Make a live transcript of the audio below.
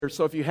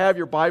So if you have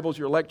your Bibles,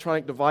 your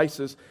electronic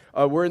devices,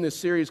 we're in this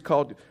series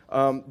called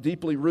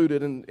Deeply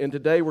Rooted, and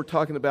today we're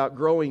talking about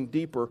growing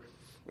deeper.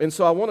 And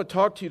so I want to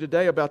talk to you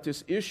today about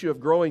this issue of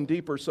growing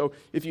deeper. So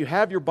if you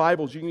have your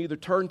Bibles, you can either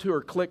turn to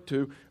or click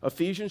to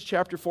Ephesians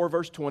chapter 4,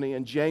 verse 20,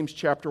 and James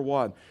chapter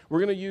 1. We're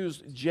going to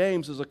use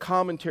James as a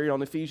commentary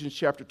on Ephesians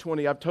chapter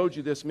 20. I've told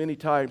you this many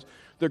times.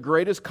 The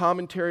greatest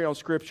commentary on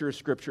Scripture is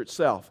Scripture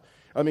itself.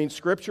 I mean,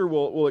 Scripture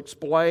will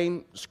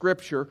explain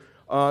Scripture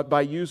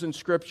by using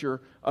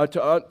Scripture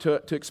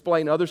to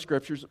explain other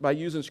Scriptures, by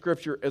using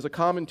Scripture as a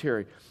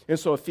commentary. And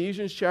so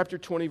Ephesians chapter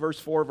 20,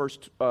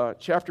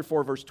 chapter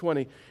 4, verse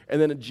 20,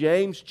 and then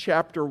James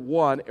chapter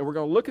 1, and we're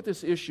going to look at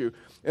this issue,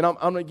 and I'm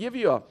going to give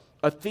you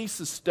a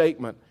thesis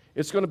statement.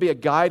 It's going to be a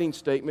guiding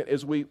statement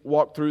as we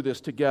walk through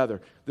this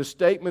together. The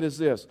statement is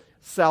this: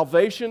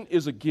 salvation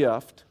is a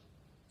gift,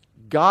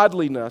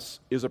 godliness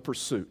is a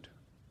pursuit.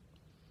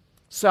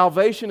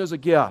 Salvation is a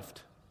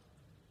gift.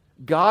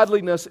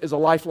 Godliness is a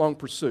lifelong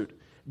pursuit.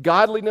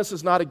 Godliness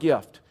is not a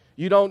gift.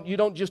 You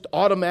don't just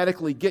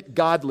automatically get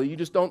godly. You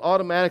just don't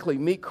automatically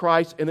meet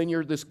Christ and then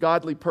you're this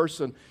godly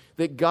person.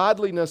 That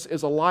godliness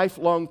is a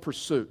lifelong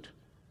pursuit.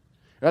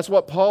 That's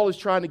what Paul is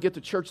trying to get the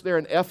church there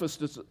in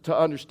Ephesus to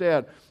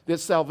understand. That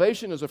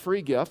salvation is a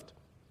free gift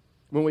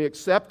when we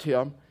accept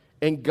Him,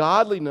 and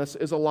godliness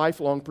is a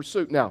lifelong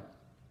pursuit. Now,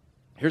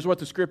 here's what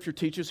the Scripture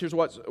teaches. Here's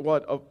what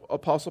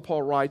Apostle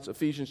Paul writes,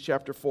 Ephesians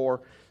chapter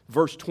 4,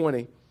 verse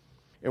 20.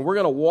 And we're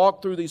going to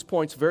walk through these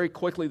points very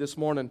quickly this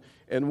morning.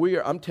 And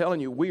I'm telling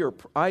you,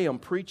 I am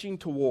preaching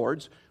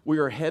towards, we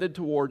are headed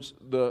towards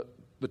the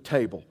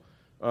table,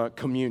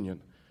 communion,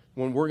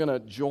 when we're going to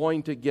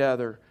join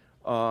together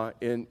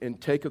and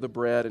take of the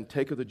bread and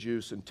take of the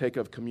juice and take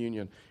of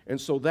communion.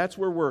 And so that's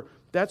where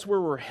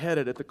we're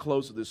headed at the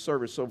close of this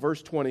service. So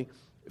verse 20,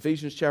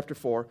 Ephesians chapter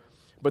 4,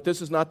 but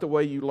this is not the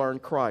way you learn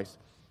Christ,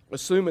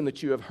 assuming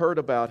that you have heard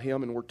about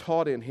Him and were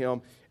taught in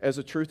Him as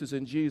the truth is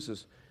in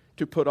Jesus,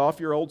 to put off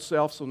your old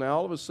self. So now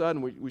all of a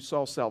sudden we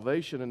saw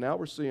salvation, and now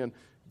we're seeing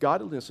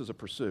godliness as a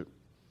pursuit.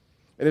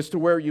 And it's to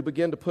where you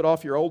begin to put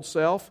off your old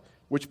self,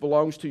 which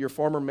belongs to your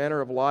former manner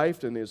of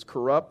life and is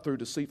corrupt through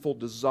deceitful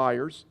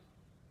desires,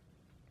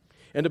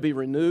 and to be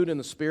renewed in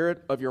the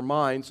spirit of your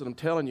minds. And I'm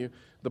telling you,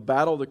 the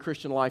battle of the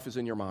Christian life is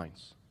in your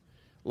minds.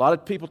 A lot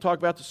of people talk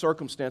about the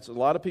circumstances. A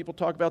lot of people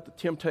talk about the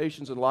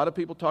temptations. And a lot of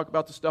people talk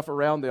about the stuff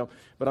around them.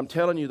 But I'm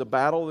telling you, the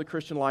battle of the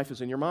Christian life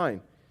is in your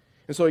mind.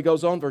 And so he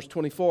goes on, verse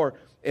 24,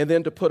 and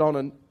then to put on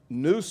a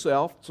new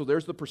self, so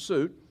there's the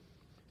pursuit,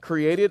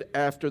 created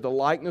after the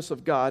likeness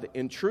of God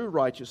in true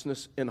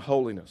righteousness and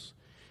holiness.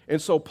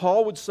 And so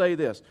Paul would say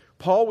this.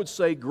 Paul would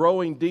say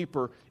growing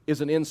deeper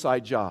is an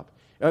inside job.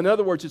 In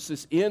other words, it's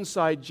this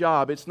inside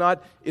job. It's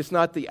not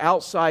the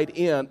outside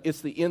in, it's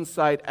the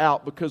inside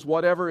out, because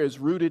whatever is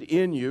rooted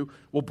in you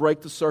will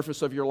break the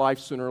surface of your life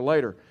sooner or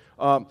later.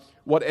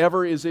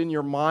 Whatever is in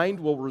your mind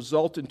will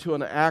result into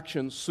an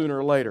action sooner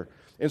or later.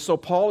 And so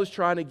Paul is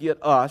trying to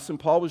get us, and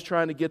Paul was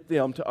trying to get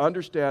them to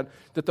understand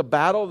that the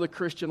battle of the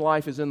Christian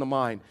life is in the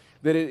mind.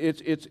 That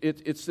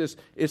it's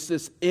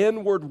this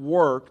inward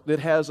work that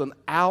has an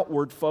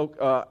outward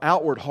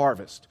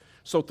harvest.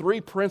 So 3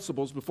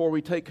 principles before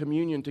we take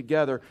communion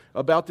together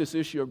about this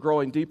issue of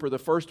growing deeper. The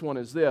first one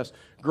is this: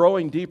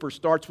 growing deeper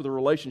starts with a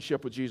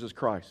relationship with Jesus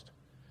Christ.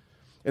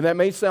 And that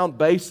may sound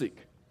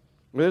basic.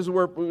 This is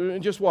where,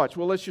 just watch.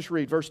 Well, let's just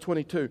read verse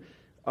 22.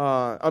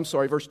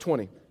 Verse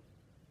 20.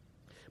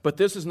 But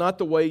this is not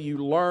the way you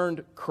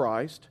learned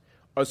Christ,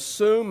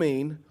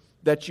 assuming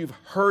that you've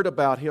heard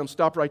about Him.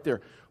 Stop right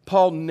there.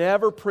 Paul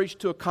never preached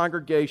to a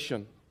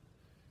congregation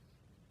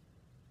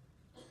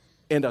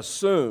and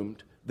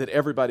assumed that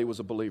everybody was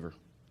a believer.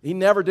 He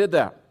never did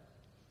that.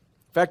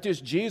 Fact is,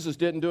 Jesus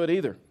didn't do it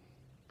either.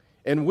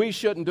 And we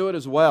shouldn't do it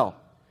as well.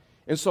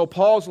 And so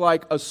Paul's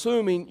like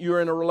assuming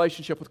you're in a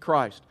relationship with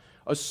Christ.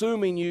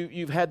 Assuming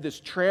you've had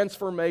this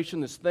transformation,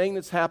 this thing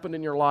that's happened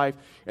in your life,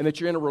 and that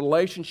you're in a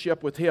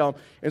relationship with Him.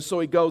 And so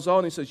he goes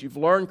on, he says, you've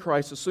learned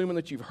Christ, assuming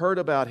that you've heard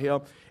about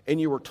Him,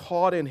 and you were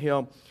taught in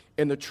Him,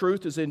 and the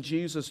truth is in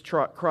Jesus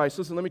Christ.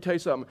 Listen, let me tell you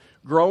something.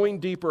 Growing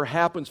deeper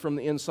happens from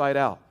the inside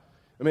out.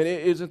 I mean,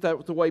 isn't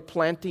that the way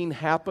planting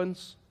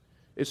happens?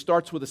 It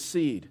starts with a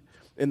seed,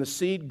 and the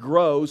seed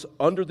grows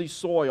under the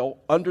soil,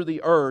 under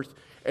the earth,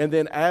 and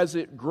then as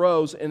it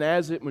grows and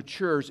as it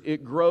matures,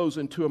 it grows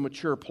into a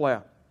mature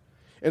plant.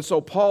 And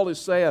so Paul is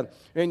saying,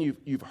 and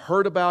you've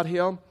heard about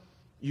Him,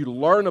 you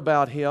learn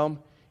about Him,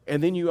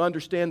 and then you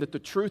understand that the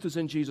truth is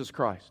in Jesus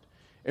Christ.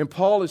 And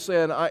Paul is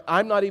saying,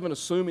 I'm not even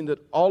assuming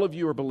that all of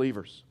you are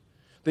believers,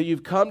 that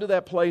you've come to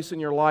that place in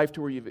your life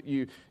to where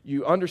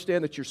you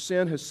understand that your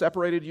sin has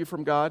separated you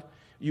from God.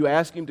 You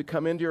ask Him to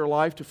come into your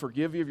life to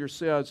forgive you of your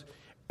sins.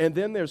 And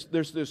then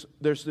there's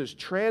this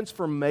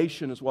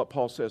transformation, is what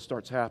Paul says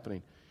starts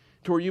happening,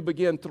 to where you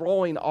begin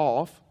throwing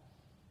off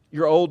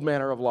your old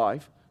manner of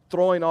life,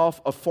 throwing off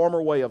a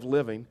former way of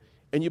living,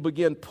 and you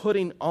begin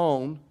putting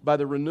on, by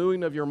the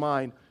renewing of your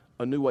mind,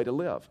 a new way to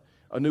live,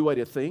 a new way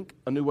to think,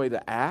 a new way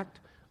to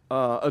act,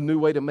 a new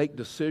way to make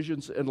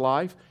decisions in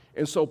life.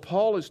 And so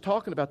Paul is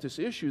talking about this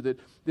issue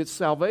that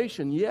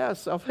salvation,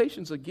 yes,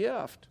 salvation's a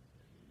gift.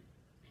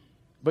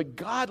 But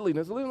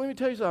godliness, let me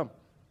tell you something.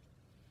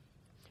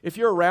 If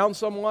you're around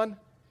someone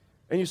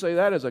and you say,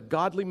 that is a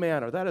godly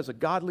man or that is a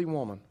godly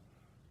woman,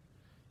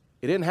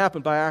 it didn't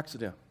happen by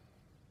accident.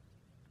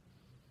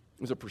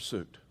 It was a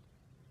pursuit.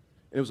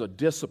 It was a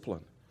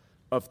discipline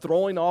of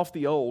throwing off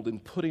the old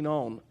and putting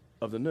on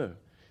of the new.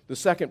 The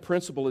second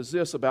principle is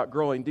this about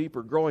growing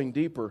deeper. Growing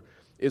deeper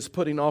is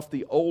putting off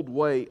the old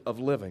way of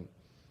living.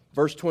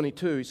 Verse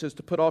 22, he says,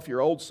 to put off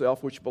your old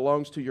self, which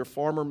belongs to your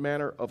former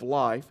manner of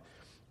life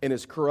and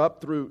is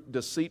corrupt through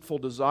deceitful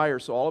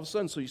desires. So all of a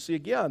sudden, so you see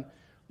again,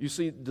 you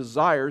see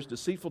desires,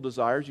 deceitful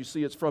desires, you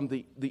see it's from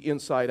the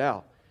inside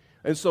out.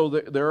 And so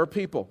there are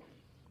people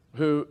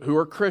who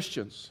are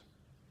Christians,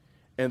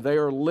 and they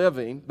are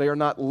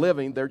not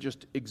living, they're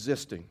just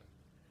existing.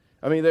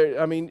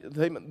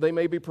 They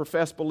may be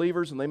professed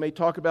believers, and they may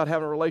talk about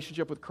having a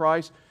relationship with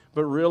Christ,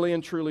 but really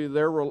and truly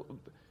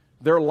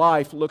their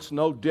life looks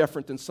no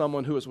different than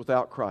someone who is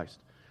without Christ.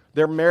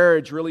 Their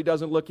marriage really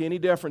doesn't look any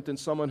different than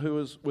someone who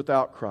is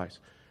without Christ.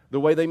 The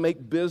way they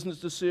make business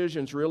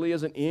decisions really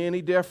isn't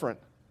any different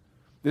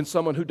than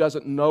someone who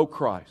doesn't know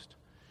Christ.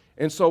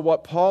 And so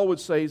what Paul would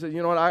say is that,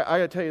 you know what, I got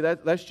to tell you,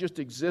 that's just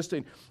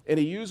existing. And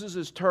he uses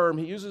his term,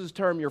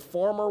 your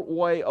former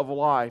way of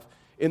life.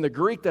 In the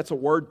Greek, that's a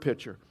word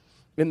picture.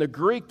 In the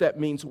Greek, that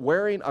means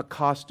wearing a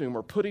costume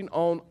or putting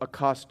on a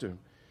costume.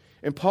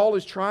 And Paul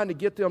is trying to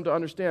get them to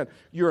understand,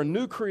 you're a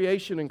new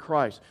creation in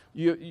Christ.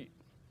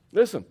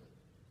 Listen,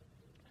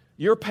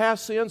 your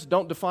past sins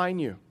don't define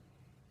you.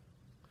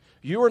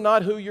 You are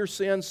not who your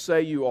sins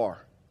say you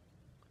are.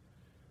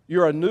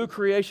 You're a new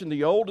creation.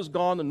 The old is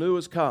gone, the new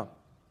has come.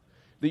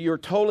 That you're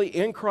totally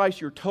in Christ,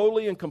 you're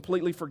totally and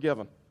completely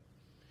forgiven.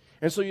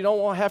 And so you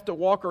don't have to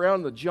walk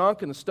around in the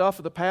junk and the stuff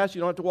of the past.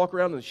 You don't have to walk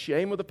around in the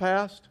shame of the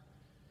past.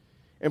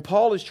 And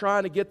Paul is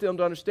trying to get them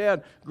to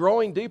understand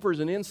growing deeper is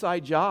an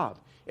inside job.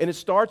 And it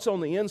starts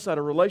on the inside,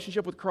 a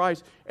relationship with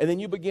Christ, and then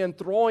you begin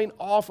throwing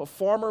off a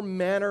former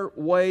manner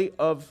way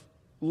of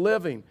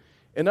living.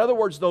 In other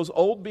words, those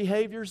old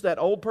behaviors, that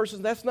old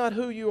person, that's not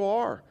who you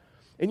are.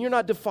 And you're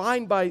not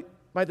defined by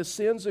the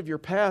sins of your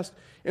past.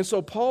 And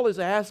so Paul is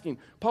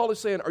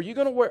saying, are you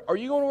going to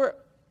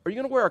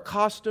wear a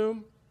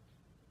costume?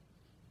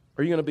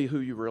 Or are you going to be who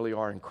you really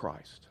are in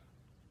Christ?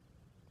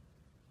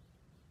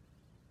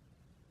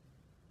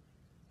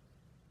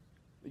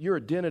 Your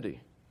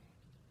identity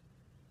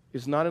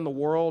is not in the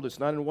world, it's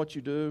not in what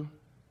you do.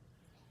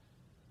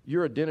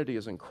 Your identity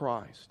is in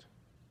Christ.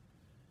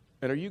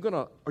 And are you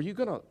gonna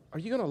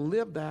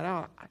live that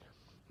out?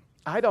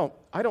 I don't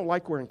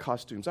like wearing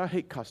costumes. I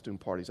hate costume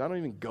parties. I don't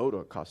even go to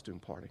a costume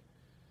party.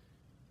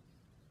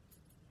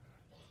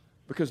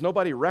 Because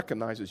nobody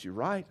recognizes you,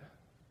 right?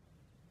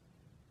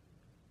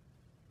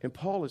 And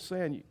Paul is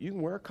saying, you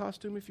can wear a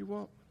costume if you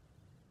want,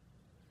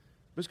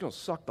 but it's going to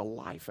suck the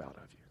life out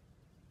of you.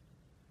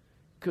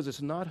 Because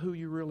it's not who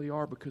you really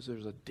are, because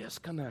there's a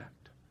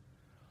disconnect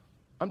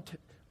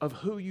of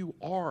who you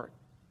are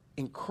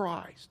in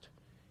Christ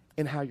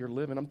and how you're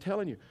living. I'm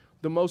telling you,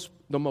 the most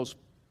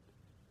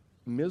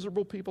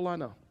miserable people I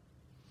know,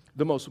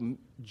 the most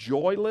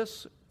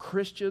joyless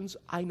Christians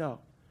I know,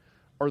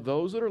 are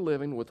those that are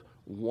living with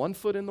one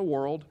foot in the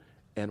world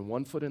and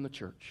one foot in the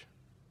church.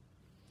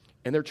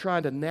 And they're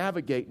trying to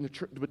navigate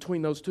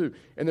between those two.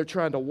 And they're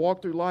trying to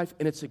walk through life,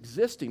 and it's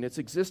existing. It's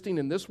existing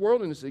in this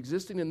world, and it's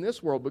existing in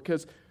this world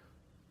because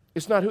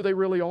it's not who they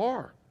really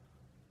are.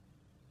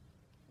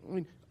 I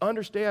mean,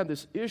 understand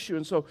this issue.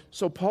 And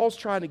so Paul's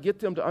trying to get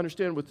them to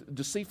understand with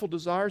deceitful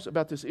desires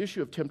about this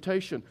issue of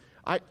temptation.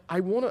 I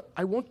want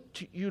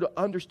you to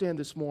understand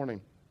this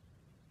morning.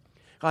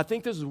 I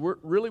think this is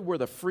really where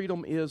the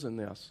freedom is in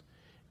this.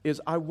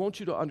 Is I want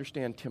you to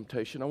understand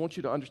temptation. I want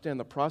you to understand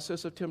the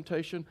process of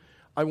temptation.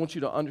 I want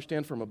you to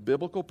understand from a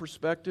biblical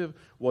perspective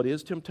what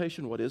is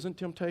temptation, what isn't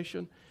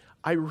temptation.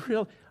 I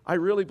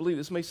really believe,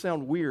 this may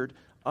sound weird,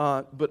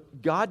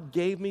 but God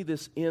gave me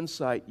this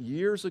insight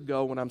years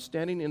ago when I'm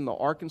standing in the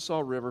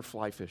Arkansas River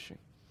fly fishing.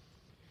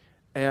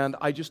 And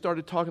I just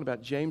started talking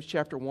about James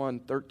chapter 1,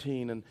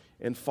 13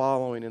 and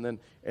following, and then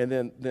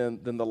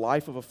the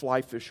life of a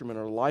fly fisherman,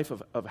 or the life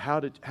of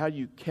how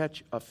you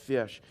catch a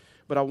fish.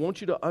 But I want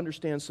you to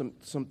understand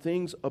some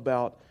things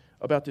about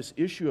this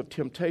issue of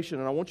temptation,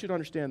 and I want you to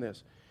understand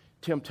this.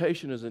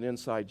 Temptation is an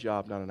inside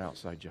job, not an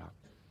outside job.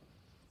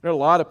 There are a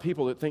lot of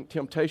people that think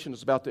temptation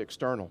is about the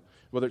external,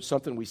 whether it's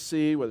something we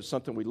see, whether it's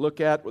something we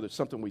look at, whether it's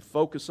something we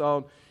focus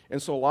on.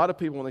 And so a lot of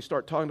people, when they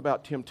start talking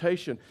about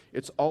temptation,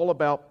 it's all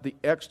about the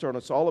external.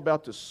 It's all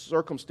about the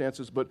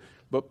circumstances. But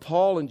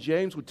Paul and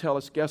James would tell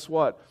us, guess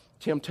what?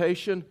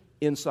 Temptation,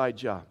 inside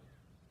job.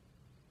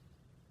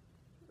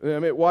 I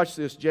mean, watch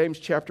this. James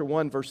chapter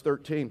 1, verse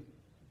 13.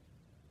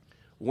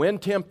 When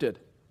tempted,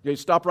 you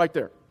stop right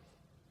there.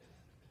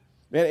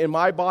 Man, in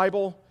my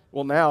Bible,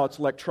 well, now it's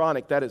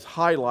electronic, that is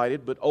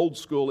highlighted, but old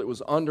school, it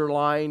was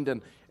underlined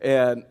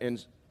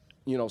and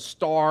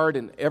starred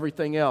and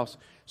everything else.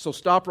 So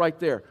stop right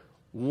there.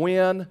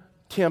 When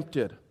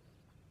tempted.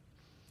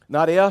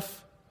 Not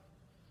if,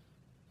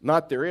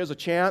 Not there is a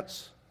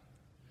chance.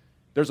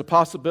 There's a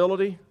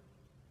possibility.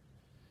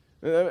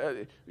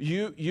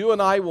 You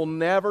and I will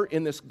never,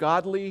 in this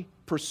godly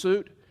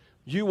pursuit,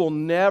 you will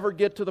never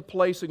get to the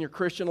place in your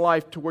Christian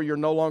life to where you're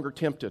no longer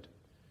tempted.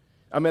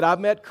 I mean, I've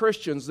met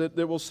Christians that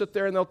will sit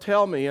there and they'll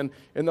tell me, and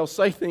they'll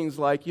say things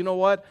like, you know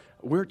what,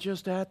 we're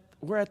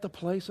at the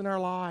place in our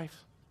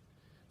life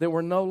that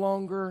we're no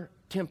longer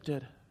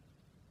tempted.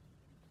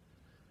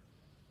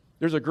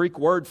 There's a Greek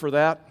word for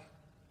that,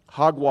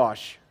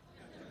 hogwash.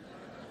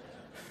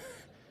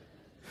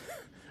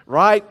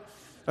 Right?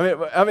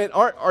 I mean,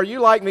 are you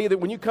like me that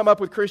when you come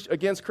up with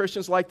against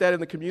Christians like that in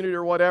the community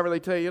or whatever, they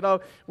tell you, you know,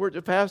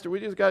 Pastor, we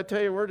just got to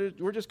tell you,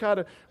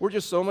 we're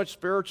just so much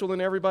spiritual than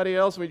everybody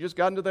else, and we just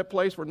gotten to that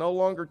place we're no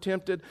longer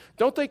tempted.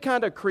 Don't they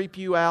kind of creep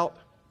you out?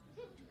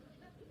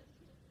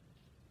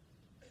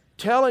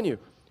 Telling you,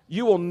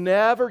 you will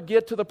never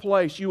get to the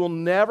place, you will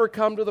never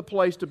come to the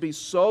place to be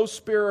so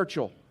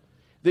spiritual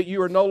that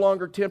you are no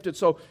longer tempted.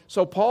 So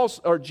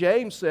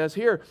James says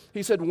here,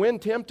 he said, when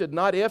tempted,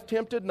 not if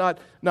tempted, not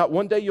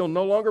one day you'll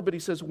no longer, but he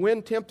says,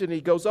 when tempted, and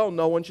he goes, oh,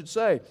 no one should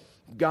say,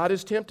 God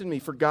is tempting me,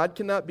 for God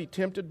cannot be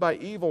tempted by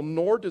evil,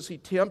 nor does he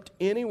tempt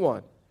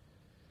anyone.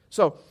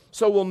 So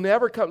we'll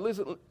never come to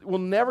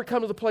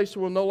the place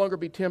where we'll no longer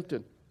be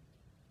tempted.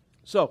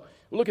 So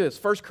look at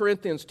this, 1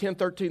 Corinthians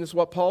 10:13, this is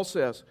what Paul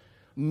says.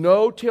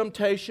 No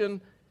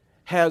temptation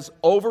has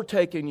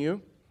overtaken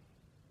you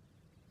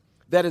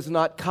that is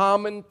not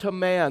common to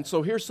man.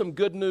 So here's some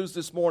good news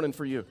this morning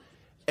for you.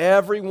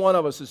 Every one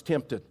of us is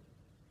tempted.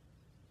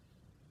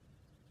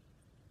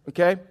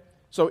 Okay?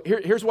 So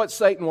here's what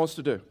Satan wants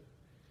to do.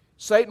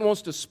 Satan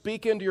wants to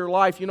speak into your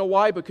life. You know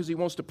why? Because he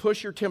wants to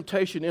push your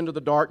temptation into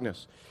the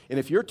darkness. And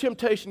if your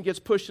temptation gets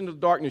pushed into the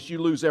darkness, you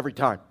lose every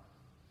time.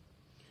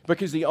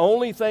 Because the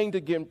only thing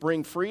to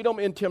bring freedom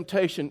in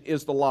temptation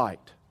is the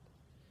light.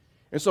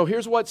 And so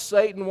here's what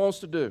Satan wants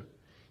to do.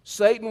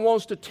 Satan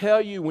wants to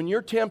tell you when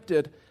you're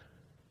tempted,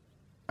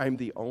 I'm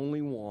the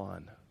only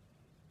one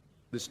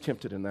that's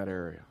tempted in that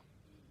area.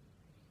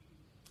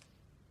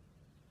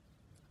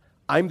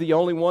 I'm the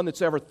only one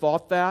that's ever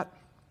thought that.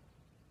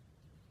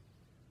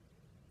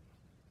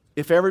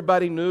 If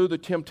everybody knew the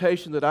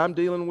temptation that I'm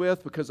dealing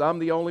with because I'm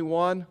the only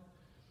one,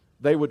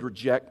 they would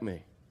reject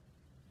me.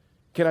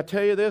 Can I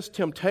tell you this?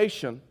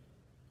 Temptation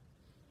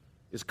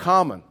is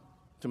common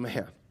to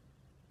man.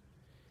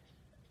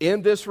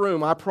 In this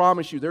room, I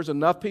promise you, there's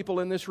enough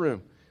people in this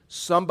room.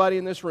 Somebody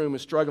in this room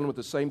is struggling with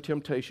the same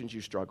temptations you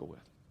struggle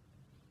with.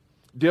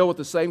 Deal with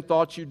the same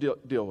thoughts you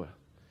deal with.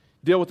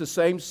 Deal with the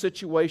same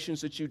situations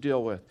that you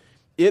deal with.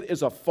 It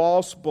is a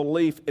false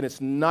belief, and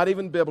it's not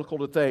even biblical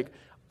to think,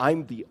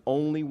 I'm the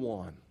only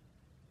one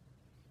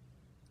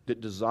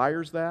that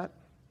desires that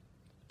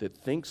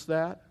thinks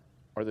that,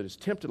 or that is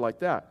tempted like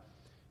that.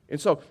 And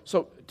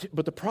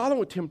but the problem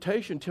with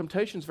temptation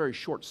is very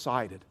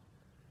short-sighted.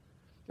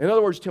 In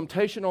other words,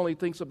 temptation only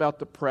thinks about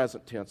the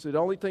present tense. It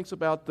only thinks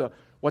about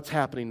what's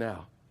happening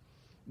now.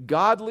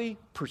 Godly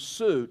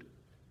pursuit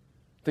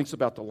thinks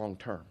about the long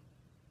term.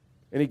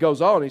 And he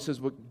goes on, he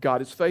says, well,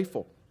 God is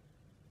faithful.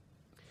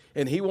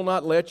 And he will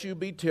not let you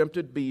be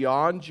tempted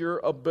beyond your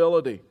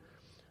ability.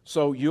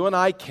 So you and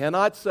I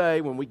cannot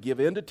say when we give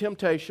in to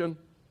temptation,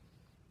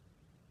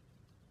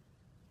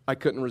 I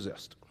couldn't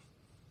resist.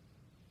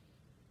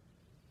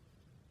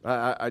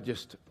 I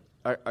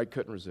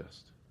couldn't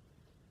resist.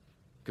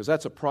 Because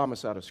that's a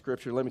promise out of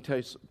Scripture. Let me tell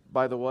you,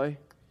 by the way,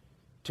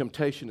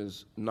 temptation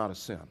is not a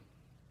sin.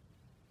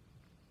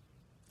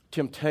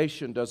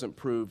 Temptation doesn't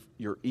prove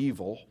you're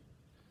evil.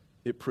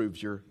 It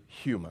proves you're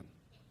human.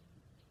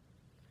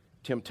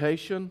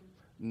 Temptation,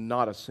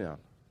 not a sin.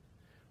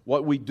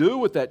 What we do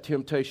with that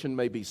temptation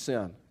may be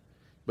sin.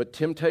 But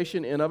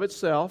temptation in of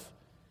itself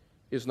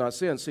is not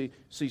sin. See,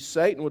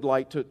 Satan would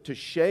like to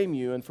shame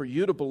you and for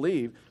you to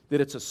believe that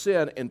it's a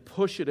sin and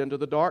push it into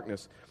the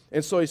darkness.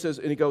 And so he says,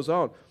 and he goes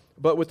on,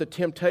 but with the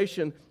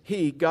temptation,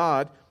 he,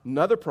 God,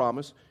 another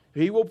promise,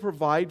 he will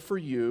provide for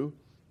you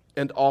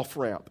an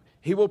off-ramp.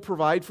 He will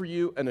provide for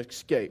you an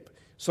escape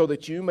so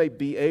that you may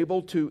be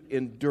able to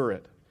endure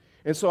it.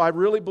 And so I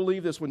really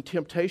believe this. When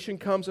temptation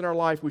comes in our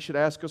life, we should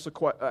ask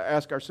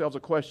ourselves a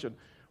question,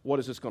 what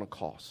is this going to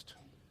cost?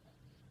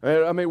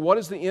 I mean, what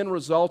is the end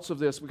results of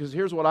this? Because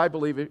here's what I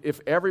believe. If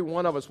every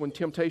one of us, when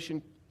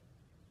temptation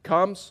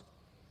comes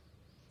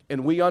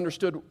and we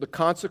understood the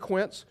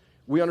consequence,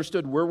 we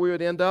understood where we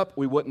would end up,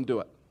 we wouldn't do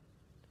it.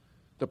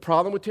 The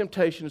problem with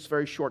temptation is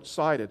very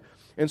short-sighted.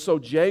 And so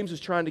James is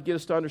trying to get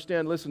us to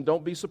understand, listen,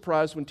 don't be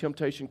surprised when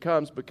temptation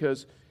comes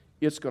because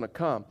it's going to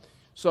come.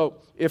 So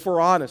if we're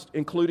honest,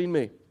 including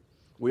me,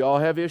 we all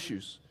have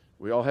issues.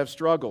 We all have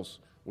struggles.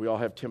 We all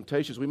have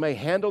temptations. We may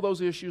handle those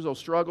issues, those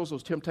struggles,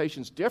 those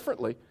temptations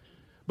differently,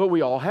 but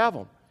we all have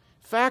them.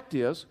 Fact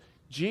is,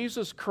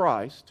 Jesus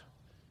Christ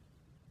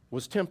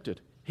was tempted.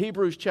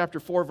 Hebrews chapter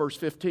 4, verse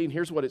 15,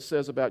 here's what it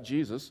says about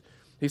Jesus.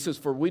 He says,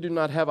 for we do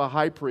not have a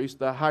high priest,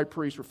 the high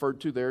priest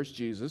referred to there is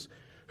Jesus,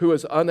 who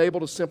is unable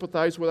to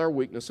sympathize with our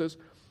weaknesses,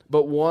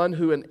 but one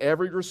who in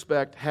every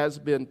respect has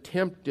been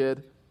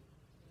tempted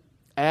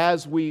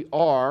as we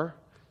are,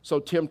 So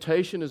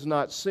temptation is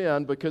not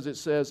sin because it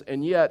says,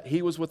 and yet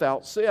he was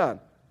without sin.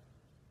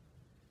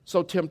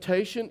 So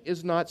temptation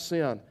is not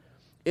sin.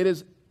 It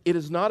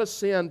is not a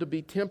sin to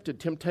be tempted.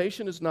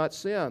 Temptation is not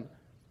sin.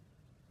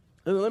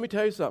 And let me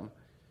tell you something.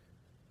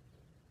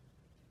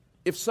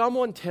 If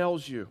someone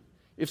tells you,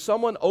 if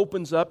someone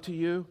opens up to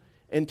you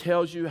and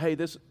tells you, hey,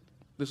 this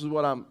is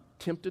what I'm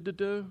tempted to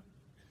do,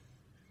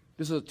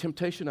 this is a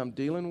temptation I'm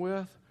dealing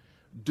with,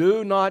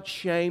 do not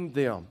shame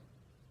them.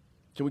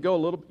 Can we go a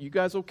little, you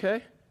guys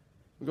okay?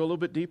 We go a little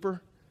bit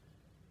deeper?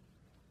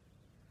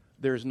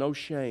 There is no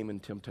shame in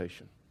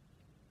temptation.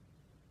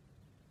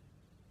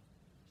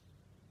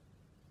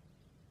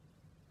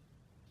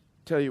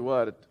 Tell you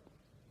what,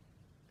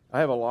 I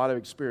have a lot of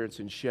experience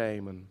in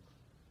shame, and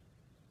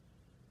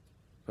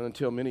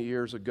until many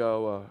years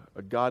ago,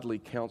 a godly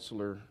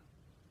counselor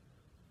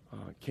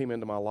came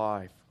into my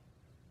life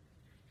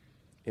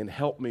and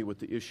helped me with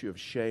the issue of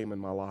shame in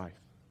my life.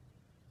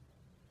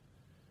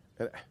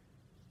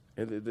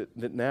 And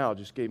that now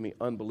just gave me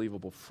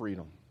unbelievable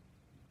freedom.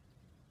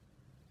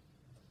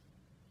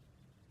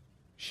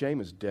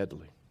 Shame is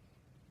deadly.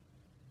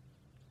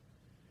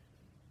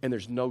 And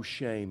there's no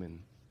shame in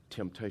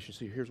temptation.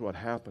 See, here's what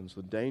happens.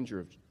 The danger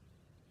of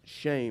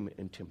shame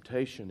and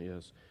temptation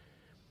is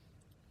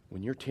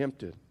when you're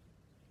tempted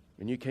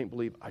and you can't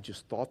believe, I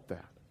just thought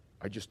that.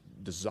 I just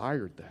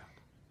desired that.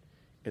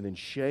 And then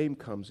shame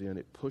comes in.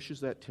 It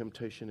pushes that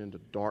temptation into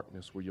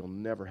darkness where you'll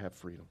never have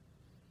freedom.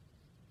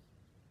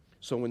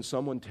 So when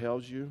someone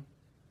tells you,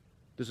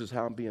 this is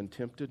how I'm being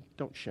tempted,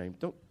 don't shame.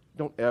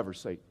 Don't ever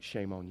say,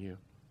 shame on you.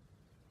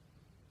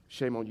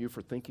 Shame on you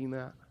for thinking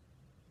that.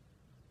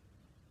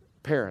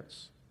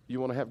 Parents,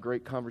 you want to have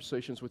great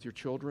conversations with your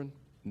children?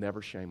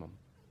 Never shame them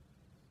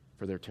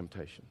for their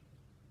temptation.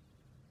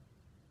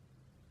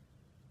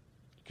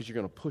 Because you're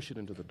going to push it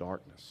into the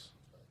darkness.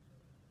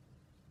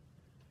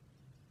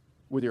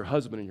 With your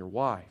husband and your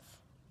wife,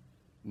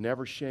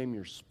 never shame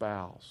your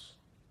spouse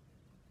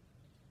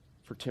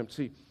for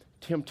temptation. See,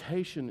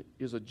 temptation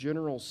is a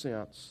general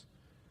sense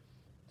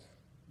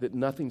that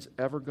nothing's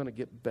ever going to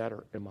get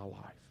better in my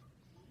life.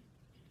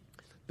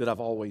 That I've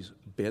always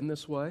been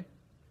this way.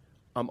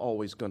 I'm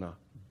always going to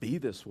be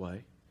this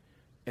way.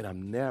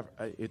 And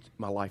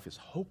my life is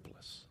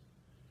hopeless.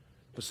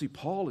 But see,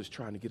 Paul is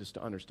trying to get us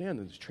to understand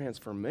in this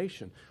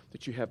transformation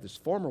that you have this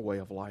former way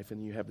of life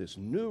and you have this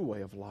new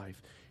way of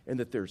life and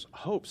that there's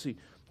hope. See,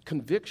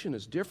 conviction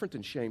is different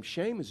than shame.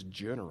 Shame is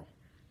general.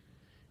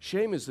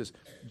 Shame is this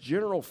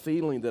general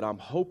feeling that I'm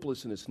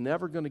hopeless and it's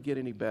never going to get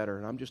any better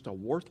and I'm just a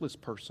worthless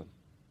person.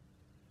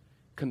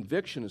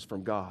 Conviction is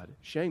from God.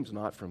 Shame's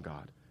not from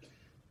God.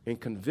 And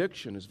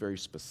conviction is very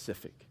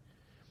specific.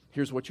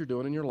 Here's what you're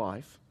doing in your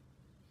life.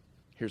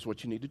 Here's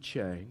what you need to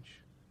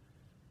change.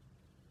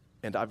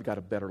 And I've got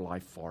a better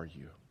life for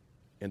you.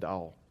 And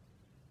I'll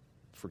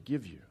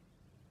forgive you.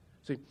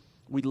 See,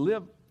 we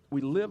live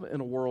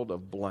in a world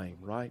of blame,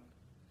 right?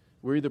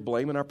 We're either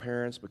blaming our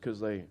parents because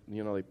they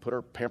put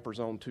our Pampers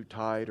on too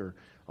tight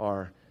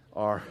or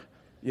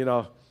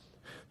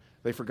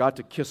they forgot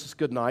to kiss us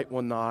goodnight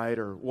one night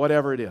or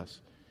whatever it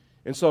is.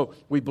 And so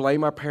we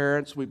blame our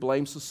parents, we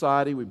blame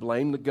society, we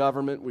blame the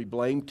government, we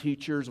blame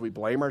teachers, we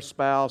blame our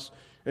spouse.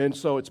 And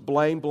so it's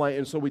blame.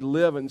 And so we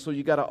live, and so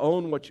you got to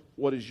own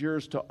what is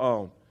yours to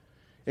own.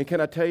 And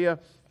can I tell you,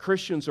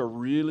 Christians are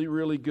really,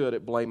 really good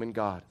at blaming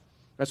God.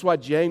 That's why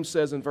James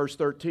says in verse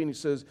 13, he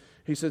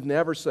says,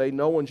 never say,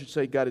 no one should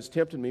say God has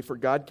tempted me, for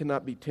God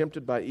cannot be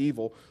tempted by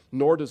evil,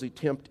 nor does he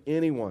tempt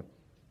anyone.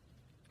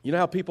 You know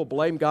how people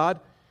blame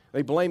God?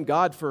 They blame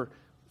God for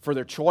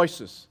their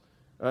choices.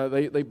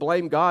 They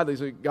blame God. They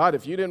say, God,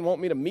 if you didn't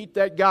want me to meet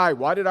that guy,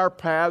 why did our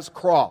paths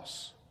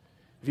cross?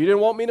 If you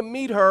didn't want me to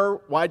meet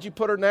her, why did you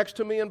put her next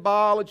to me in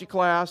biology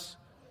class?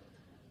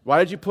 Why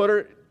did you put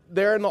her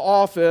there in the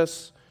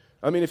office?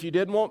 I mean, if you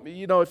didn't want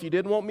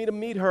me to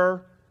meet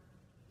her,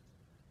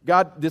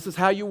 God, this is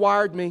how you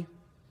wired me.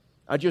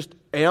 I just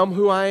am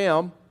who I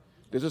am.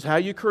 This is how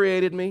you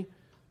created me.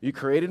 You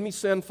created me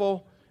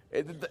sinful.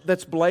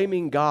 That's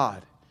blaming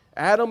God.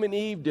 Adam and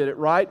Eve did it,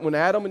 right? When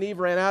Adam and Eve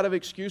ran out of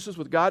excuses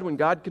with God, when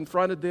God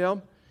confronted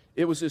them,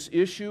 it was this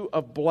issue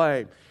of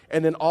blame.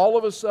 And then all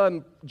of a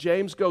sudden,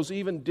 James goes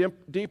even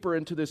deeper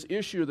into this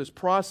issue, this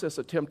process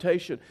of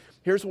temptation.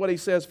 Here's what he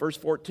says, verse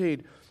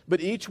 14.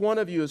 But each one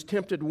of you is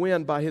tempted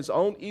when? By his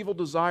own evil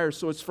desires,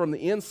 so it's from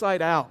the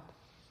inside out.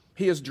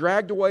 He is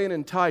dragged away and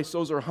enticed.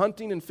 Those are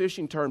hunting and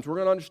fishing terms. We're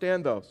going to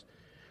understand those.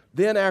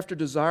 Then after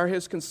desire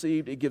has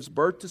conceived, it gives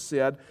birth to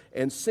sin,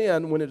 and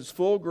sin, when it is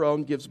full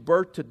grown, gives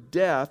birth to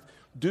death.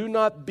 Do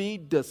not be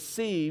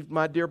deceived,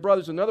 my dear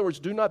brothers. In other words,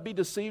 do not be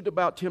deceived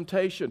about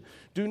temptation.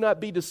 Do not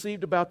be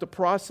deceived about the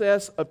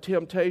process of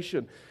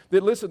temptation.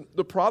 Listen,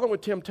 the problem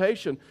with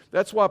temptation,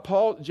 that's why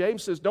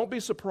James says, don't be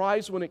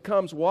surprised when it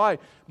comes. Why?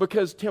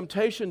 Because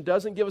temptation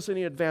doesn't give us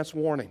any advance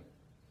warning.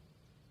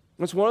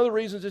 That's one of the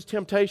reasons it's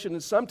temptation.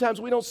 And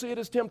sometimes we don't see it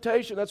as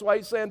temptation. That's why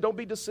he's saying, don't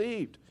be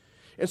deceived.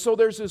 And so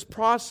there's this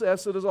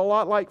process that is a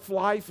lot like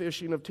fly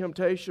fishing of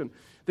temptation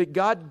that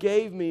God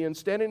gave me in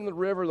standing in the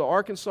river, the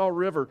Arkansas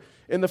River.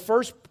 And the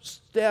first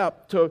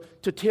step to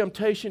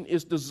temptation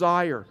is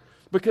desire.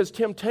 Because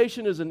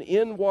temptation is an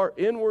inward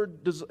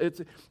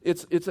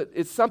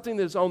it's something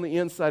that's on the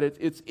inside.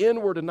 It's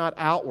inward and not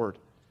outward.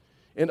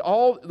 And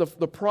all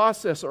the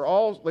process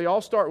they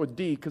all start with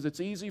D because it's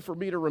easy for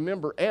me to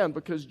remember and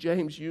because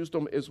James used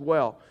them as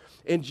well.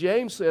 And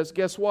James says,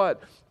 guess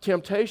what?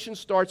 Temptation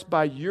starts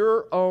by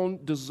your own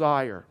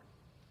desire.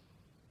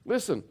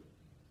 Listen,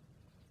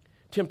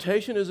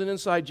 temptation is an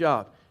inside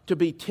job. To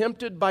be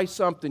tempted by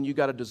something, you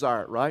got to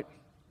desire it, right?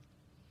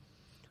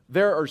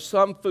 There are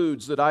some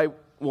foods that I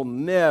will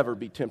never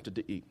be tempted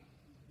to eat.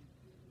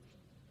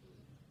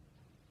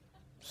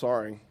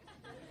 Sorry.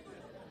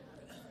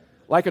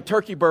 Like a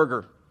turkey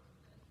burger.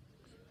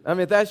 I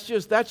mean, that's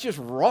just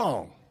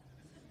wrong.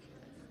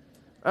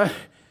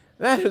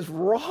 That is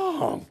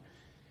wrong.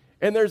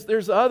 And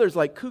there's others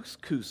like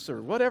couscous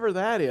or whatever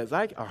that is,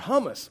 or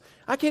hummus.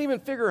 I can't even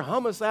figure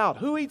hummus out.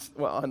 Who eats?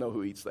 Well, I know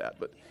who eats that,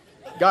 but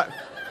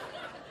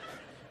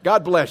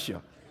God bless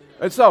you.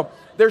 And so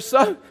there's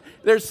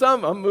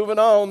some. I'm moving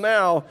on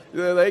now.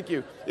 Thank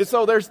you. And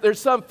so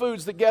there's some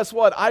foods that, guess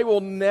what? I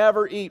will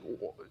never eat.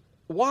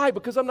 Why?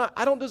 Because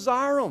I don't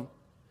desire them.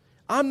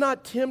 I'm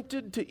not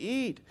tempted to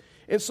eat.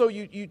 And so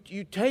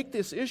you take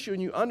this issue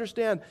and you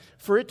understand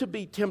for it to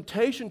be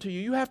temptation to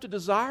you, you have to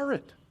desire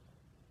it.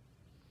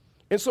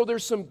 And so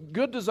there's some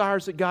good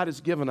desires that God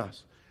has given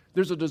us.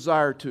 There's a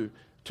desire to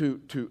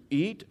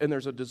eat, and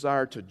there's a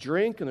desire to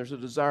drink, and there's a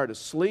desire to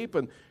sleep,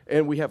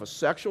 and we have a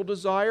sexual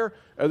desire.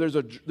 There's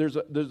a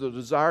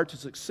desire to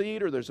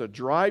succeed, or there's a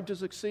drive to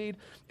succeed.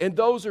 And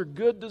those are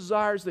good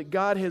desires that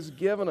God has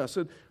given us.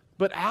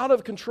 But out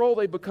of control,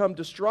 they become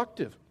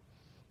destructive.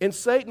 And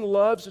Satan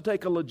loves to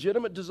take a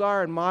legitimate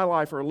desire in my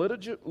life or a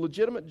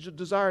legitimate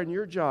desire in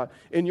your job,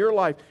 in your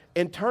life,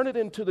 and turn it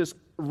into this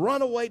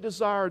runaway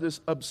desire,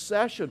 this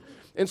obsession.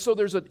 And so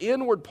there's an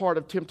inward part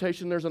of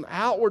temptation, there's an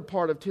outward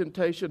part of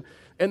temptation,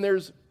 and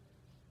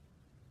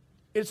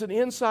it's an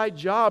inside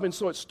job. And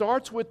so it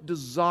starts with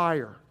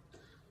desire,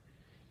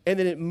 and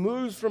then it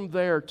moves from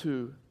there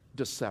to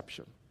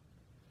deception.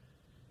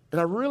 And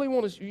I really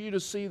want you to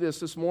see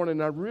this morning,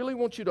 and I really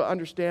want you to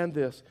understand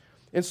this.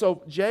 And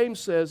so James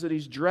says that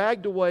he's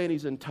dragged away and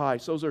he's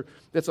enticed.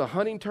 That's a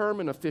hunting term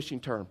and a fishing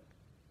term.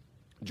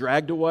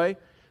 Dragged away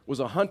was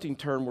a hunting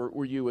term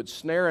where you would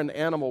snare an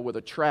animal with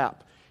a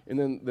trap, and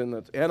then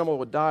the animal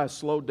would die a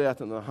slow death,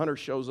 and the hunter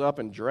shows up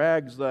and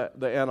drags the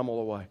animal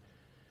away.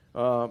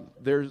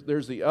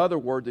 There's the other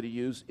word that he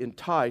used,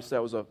 entice.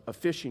 That was a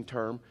fishing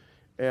term,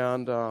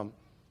 and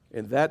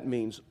that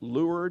means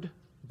lured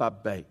by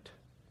bait.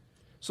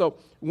 So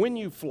when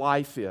you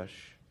fly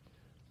fish,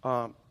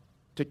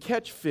 to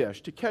catch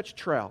fish, to catch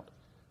trout,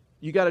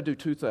 you got to do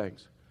two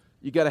things.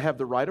 You got to have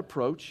the right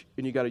approach,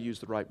 and you got to use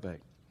the right bait.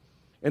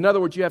 In other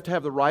words, you have to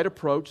have the right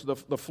approach.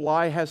 The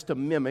fly has to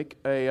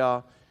mimic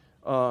the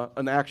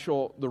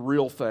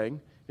real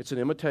thing. It's an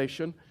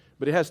imitation,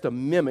 but it has to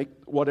mimic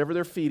whatever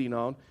they're feeding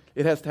on.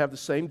 It has to have the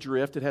same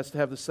drift. It has to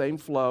have the same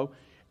flow.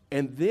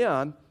 And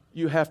then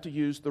you have to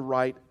use the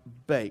right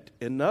bait.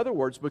 In other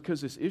words,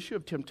 because this issue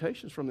of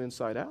temptation is from the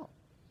inside out.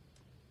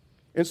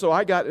 And so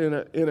I got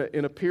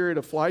in a period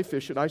of fly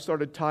fishing. I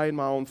started tying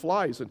my own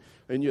flies,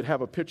 and you'd have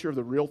a picture of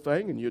the real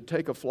thing, and you'd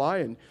take a fly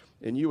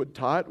and you would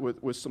tie it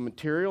with some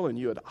material, and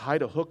you would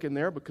hide a hook in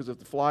there, because if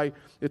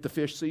the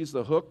fish sees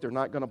the hook, they're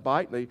not going to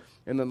bite,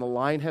 and then the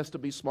line has to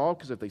be small,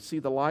 because if they see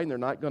the line, they're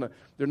not going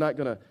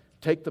to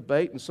take the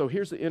bait. And so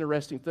here's the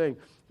interesting thing.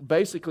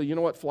 Basically, you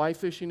know what fly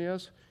fishing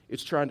is?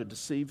 It's trying to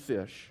deceive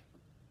fish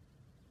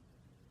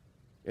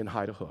and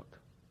hide a hook.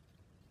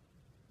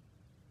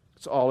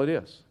 That's all it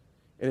is.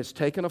 And it's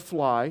taking a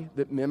fly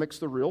that mimics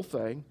the real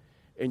thing,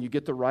 and you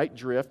get the right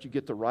drift, you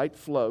get the right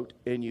float,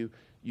 and you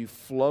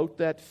float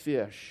that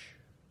fish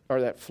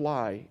or that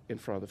fly in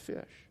front of the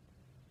fish.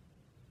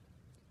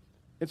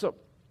 And so,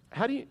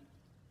 how do you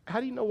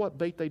know what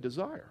bait they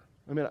desire?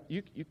 I mean,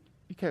 you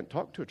can't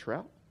talk to a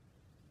trout.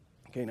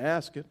 You can't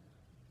ask it.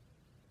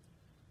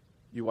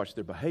 You watch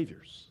their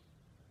behaviors.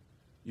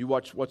 You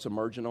watch what's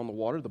emerging on the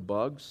water, the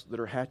bugs that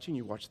are hatching.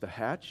 You watch the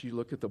hatch. You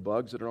look at the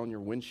bugs that are on your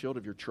windshield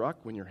of your truck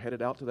when you're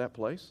headed out to that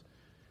place.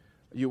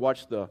 You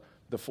watch the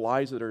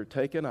flies that are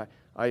taken.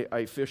 I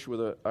have fished with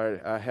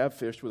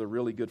a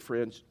really good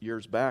friend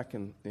years back,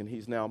 and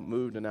he's now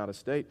moved and out of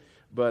state.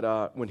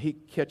 But when he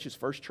catches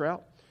first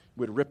trout,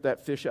 we'd rip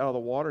that fish out of the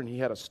water, and he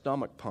had a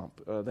stomach pump.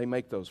 They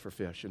make those for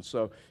fish. And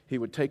so he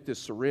would take this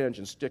syringe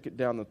and stick it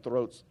down the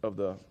throats of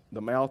the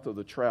mouth of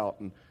the trout,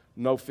 and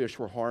no fish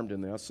were harmed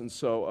in this. And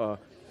so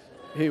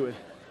he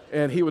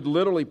would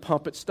literally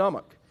pump its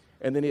stomach.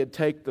 And then he'd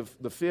take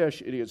the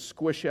fish and he'd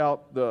squish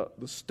out the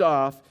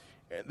stuff.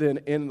 And then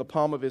in the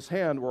palm of his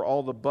hand were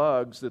all the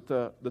bugs that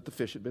the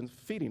fish had been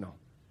feeding on.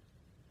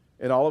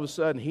 And all of a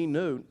sudden he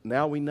knew,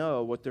 now we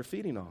know what they're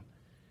feeding on.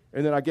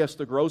 And then I guess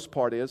the gross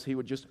part is he'd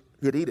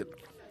eat it.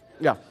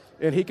 Yeah.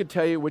 And he could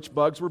tell you which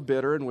bugs were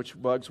bitter and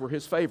which bugs were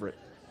his favorite.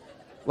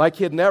 Like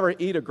he'd never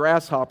eat a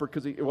grasshopper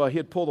because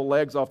he'd pull the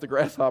legs off the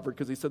grasshopper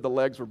because he said the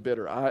legs were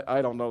bitter.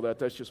 I don't know that.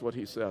 That's just what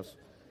he says.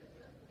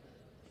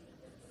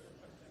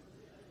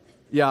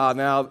 Yeah,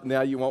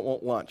 now you won't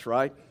want lunch,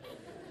 right?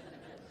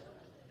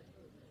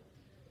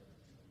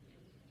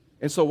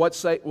 And so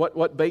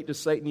what bait does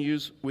Satan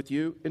use with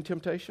you in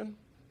temptation?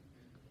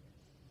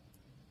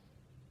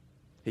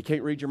 He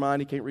can't read your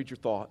mind. He can't read your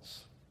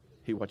thoughts.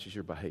 He watches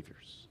your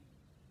behaviors.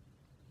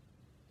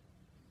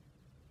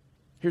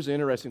 Here's the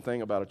interesting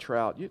thing about a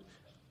trout.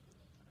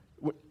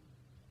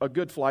 A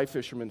good fly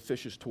fisherman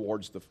fishes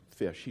towards the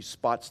fish. He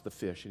spots the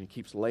fish, and he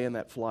keeps laying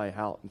that fly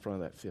out in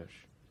front of that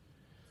fish.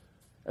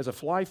 As a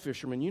fly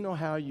fisherman, you know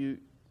how you're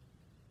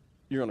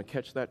going to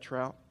catch that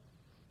trout?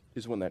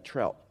 Is when that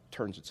trout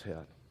turns its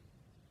head.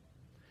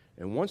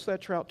 And once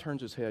that trout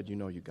turns its head, you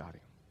know you got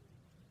him.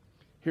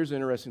 Here's the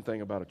interesting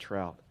thing about a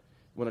trout.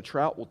 When a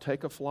trout will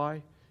take a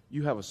fly,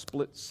 you have a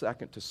split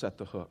second to set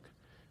the hook,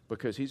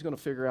 because he's going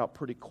to figure out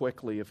pretty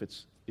quickly if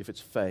it's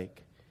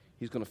fake.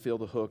 He's going to feel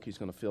the hook, he's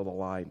going to feel the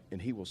line,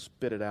 and he will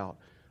spit it out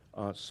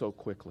so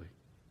quickly.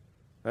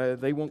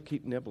 They won't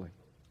keep nibbling.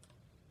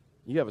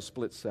 You have a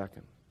split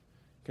second.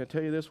 Can I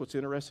tell you this? What's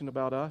interesting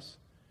about us?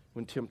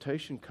 When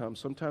temptation comes,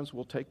 sometimes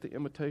we'll take the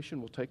imitation,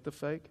 we'll take the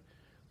fake,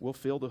 we'll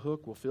feel the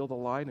hook, we'll feel the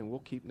line, and we'll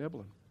keep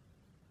nibbling.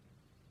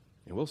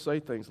 And we'll say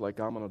things like,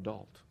 I'm an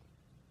adult.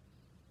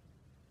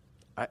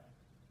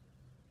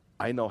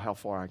 I know how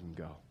far I can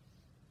go.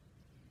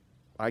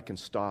 I can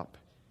stop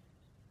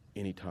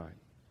anytime.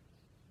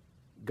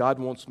 God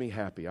wants me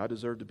happy. I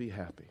deserve to be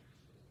happy.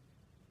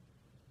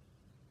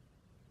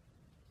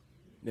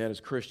 And as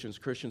Christians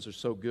are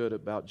so good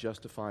about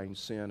justifying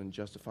sin and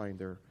justifying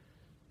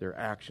their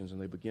actions, and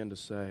they begin to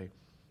say,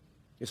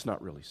 it's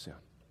not really sin.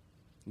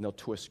 And they'll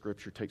twist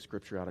Scripture, take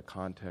Scripture out of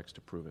context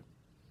to prove it.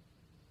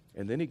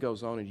 And then he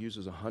goes on and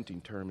uses a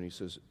hunting term, and he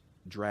says,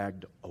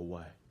 dragged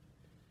away.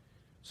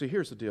 See,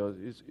 here's the deal.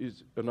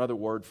 Is another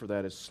word for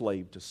that is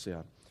slave to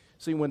sin.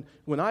 See,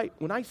 when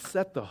I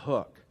set the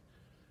hook,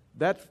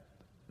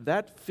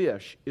 that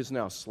fish is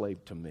now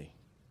slave to me.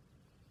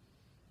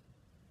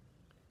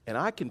 And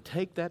I can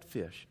take that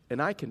fish, and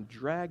I can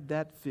drag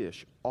that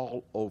fish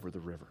all over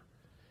the river.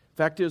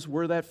 Fact is,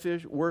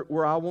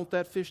 where I want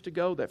that fish to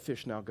go, that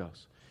fish now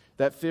goes.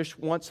 That fish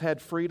once had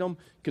freedom,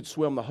 could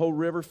swim the whole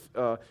river,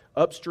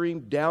 upstream,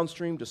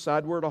 downstream,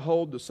 decide where to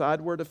hold,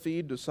 decide where to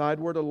feed, decide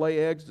where to lay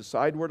eggs,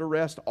 decide where to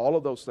rest, all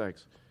of those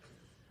things.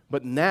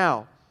 But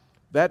now,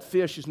 that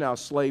fish is now a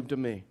slave to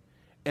me.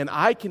 And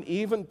I can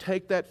even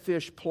take that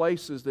fish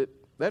places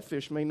that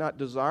fish may not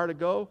desire to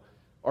go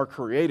or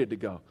created to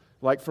go.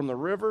 Like from the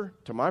river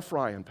to my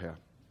frying pan.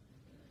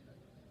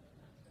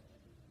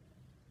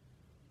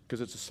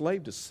 Because it's a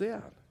slave to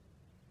sin.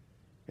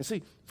 And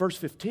see, verse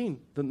 15,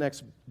 the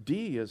next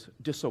D is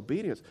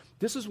disobedience.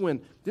 This is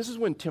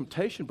when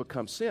temptation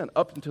becomes sin.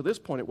 Up until this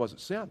point, it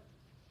wasn't sin.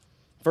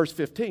 Verse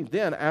 15,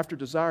 then after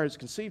desire is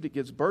conceived, it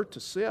gives birth to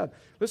sin.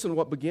 Listen,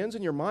 what begins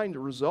in your mind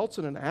results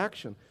in an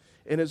action.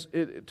 And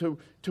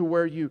to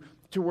where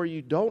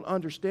you don't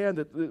understand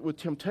that with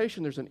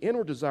temptation there's an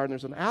inward desire and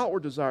there's an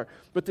outward desire.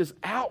 But this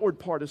outward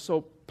part is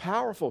so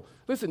powerful.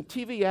 Listen,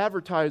 TV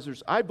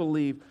advertisers, I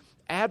believe,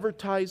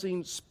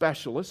 advertising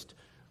specialists,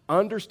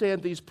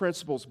 understand these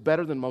principles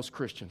better than most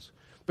Christians.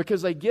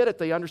 Because they get it,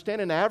 they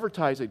understand in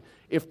advertising.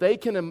 If they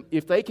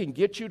can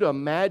get you to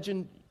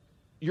imagine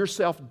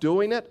yourself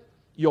doing it,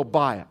 you'll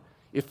buy it.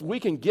 If we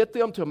can get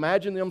them to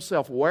imagine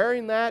themselves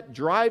wearing that,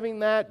 driving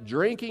that,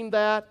 drinking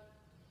that,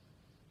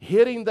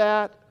 hitting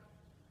that,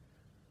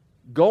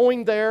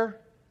 going there,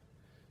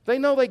 they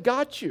know they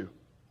got you.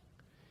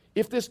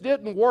 If this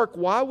didn't work,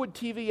 why would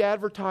TV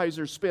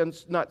advertisers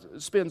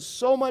spend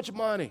so much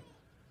money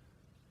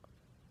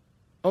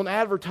on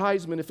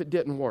advertisement if it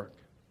didn't work?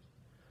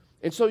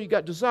 And so you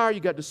got desire, you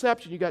got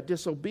deception, you got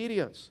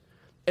disobedience.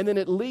 And then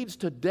it leads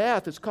to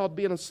death. It's called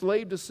being a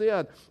slave to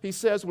sin. He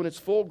says when it's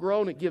full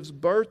grown, it gives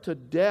birth to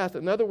death.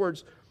 In other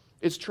words,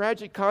 it's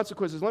tragic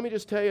consequences. Let me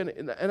just tell you,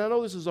 and I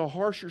know this is a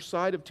harsher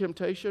side of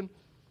temptation.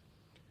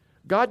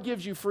 God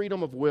gives you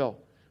freedom of will.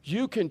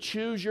 You can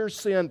choose your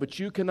sin, but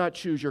you cannot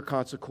choose your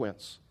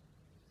consequence.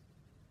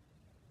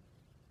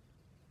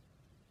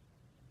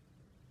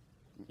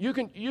 You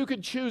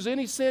can choose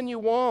any sin you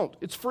want.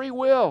 It's free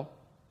will.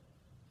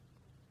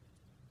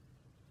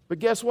 But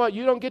guess what?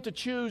 You don't get to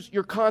choose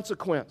your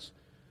consequence.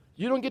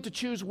 You don't get to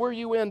choose where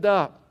you end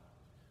up.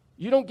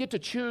 You don't get to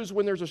choose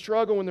when there's a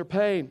struggle, when there's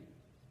pain.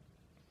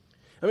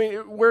 I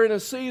mean, we're in a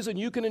season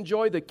you can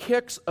enjoy the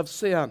kicks of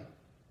sin,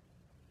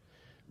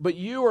 but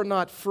you are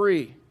not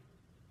free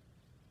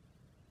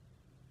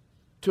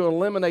to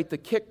eliminate the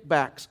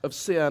kickbacks of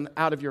sin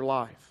out of your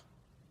life.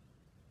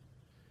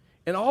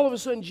 And all of a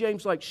sudden,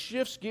 James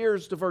shifts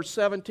gears to verse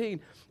 17,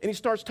 and he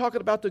starts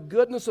talking about the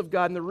goodness of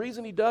God. And the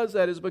reason he does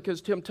that is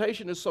because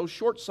temptation is so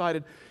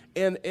short-sighted,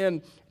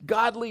 and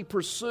godly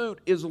pursuit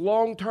is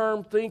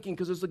long-term thinking,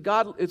 because it's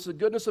the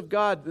goodness of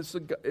God.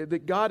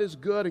 That God is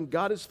good and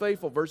God is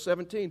faithful. Verse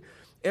 17,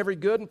 every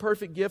good and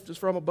perfect gift is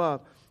from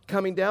above,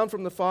 coming down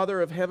from the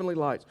Father of heavenly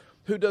lights,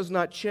 who does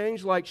not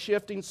change like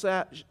shifting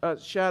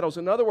shadows.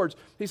 In other words,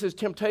 he says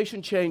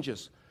temptation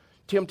changes.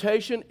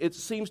 Temptation, it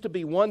seems to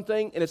be one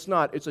thing, and it's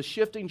not. It's a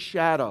shifting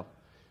shadow.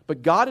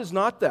 But God is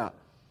not that.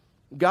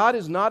 God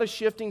is not a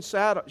shifting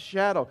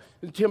shadow.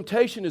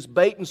 Temptation is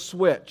bait and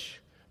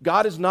switch.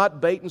 God is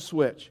not bait and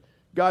switch.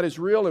 God is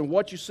real, and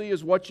what you see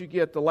is what you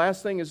get. The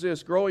last thing is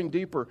this: growing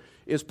deeper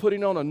is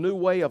putting on a new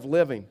way of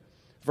living.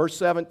 Verse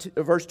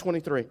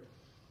 23.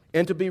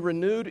 And to be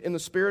renewed in the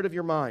spirit of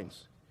your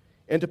minds,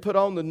 and to put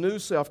on the new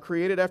self,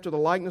 created after the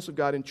likeness of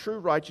God in true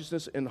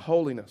righteousness and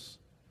holiness.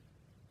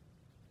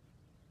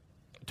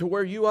 To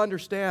where you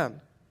understand,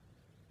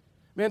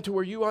 man, to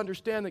where you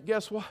understand that,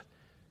 guess what?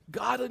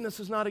 Godliness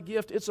is not a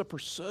gift, it's a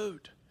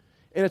pursuit.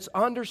 And it's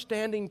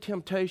understanding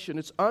temptation.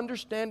 It's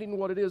understanding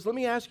what it is. Let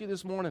me ask you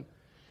this morning,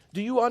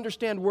 do you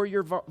understand where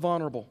you're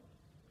vulnerable?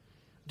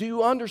 Do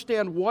you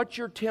understand what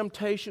your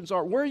temptations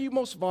are? Where are you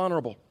most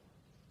vulnerable?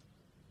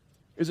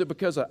 Is it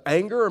because of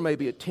anger, or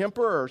maybe a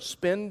temper, or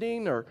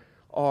spending, or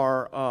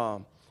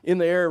in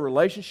the area of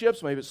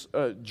relationships? Maybe it's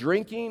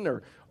drinking,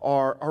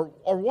 or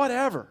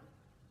whatever.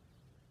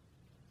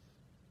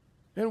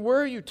 And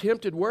where are you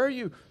tempted? Where are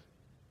you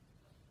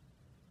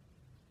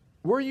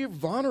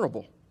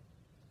vulnerable?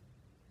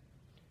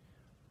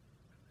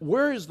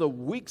 Where is the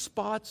weak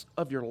spots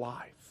of your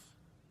life?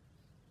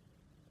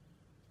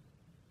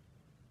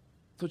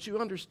 So that you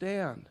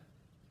understand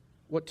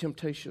what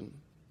temptation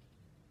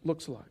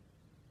looks like.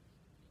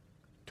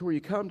 To where you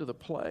come to the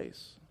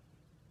place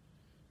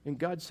and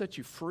God sets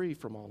you free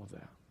from all of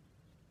that.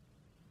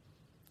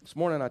 This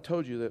morning I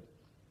told you that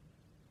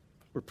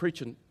we're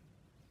preaching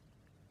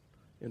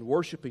and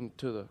worshiping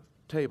to the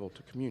table,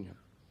 to communion.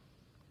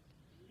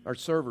 Our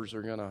servers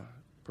are going to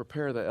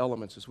prepare the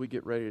elements as we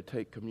get ready to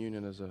take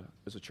communion as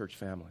a church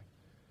family.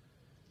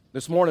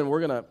 This morning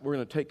we're going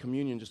to take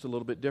communion just a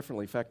little bit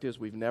differently. Fact is,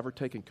 we've never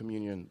taken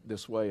communion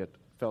this way at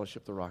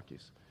Fellowship the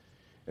Rockies.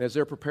 And as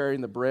they're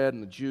preparing the bread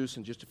and the juice,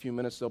 in just a few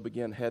minutes they'll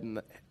begin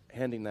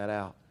handing that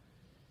out.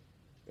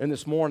 And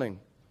this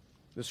morning,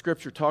 the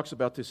Scripture talks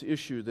about this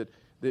issue that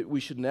we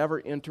should never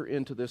enter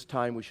into this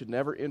time, we should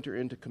never enter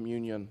into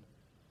communion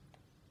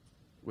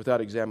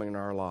without examining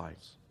our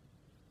lives.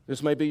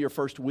 This may be your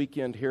first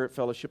weekend here at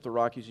Fellowship the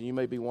Rockies, and you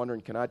may be wondering,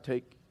 can I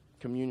take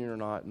communion or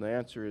not? And the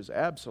answer is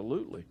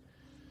absolutely.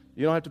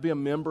 You don't have to be a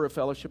member of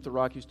Fellowship the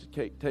Rockies to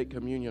take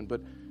communion,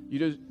 but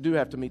you do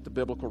have to meet the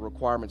biblical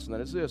requirements, and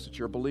that is this: that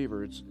you're a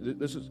believer.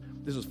 This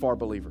is for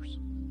believers.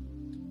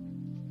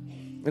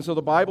 And so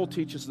the Bible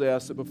teaches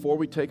this, that before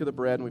we take of the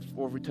bread and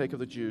before we take of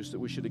the juice, that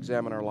we should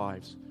examine our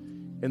lives.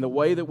 And the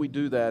way that we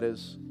do that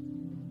is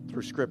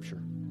through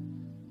Scripture.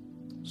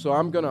 So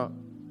I'm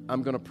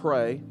gonna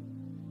pray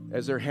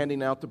as they're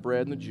handing out the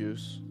bread and the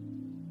juice.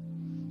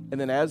 And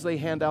then as they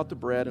hand out the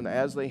bread and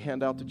as they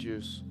hand out the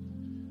juice,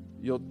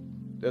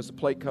 as the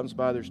plate comes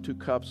by, there's 2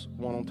 cups,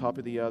 one on top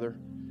of the other.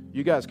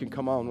 You guys can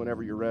come on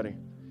whenever you're ready.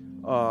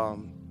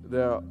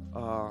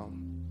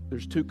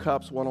 There's 2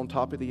 cups, one on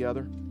top of the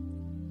other.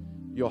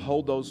 You'll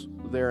hold those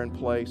there in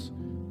place.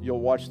 You'll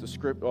watch the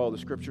script. Oh, the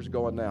Scripture's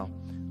going now.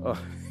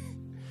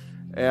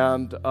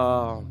 And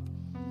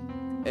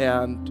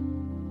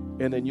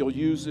then you'll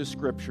use this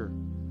Scripture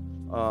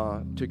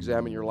to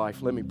examine your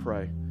life. Let me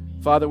pray.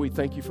 Father, we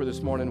thank you for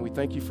this morning. We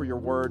thank you for your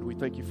word. We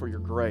thank you for your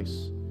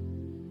grace.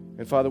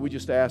 And Father, we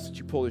just ask that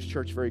you pull this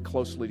church very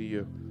closely to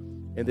you,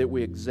 and that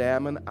we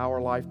examine our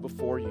life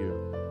before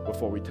you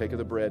before we take of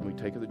the bread and we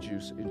take of the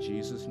juice. In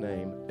Jesus'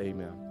 name,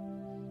 amen.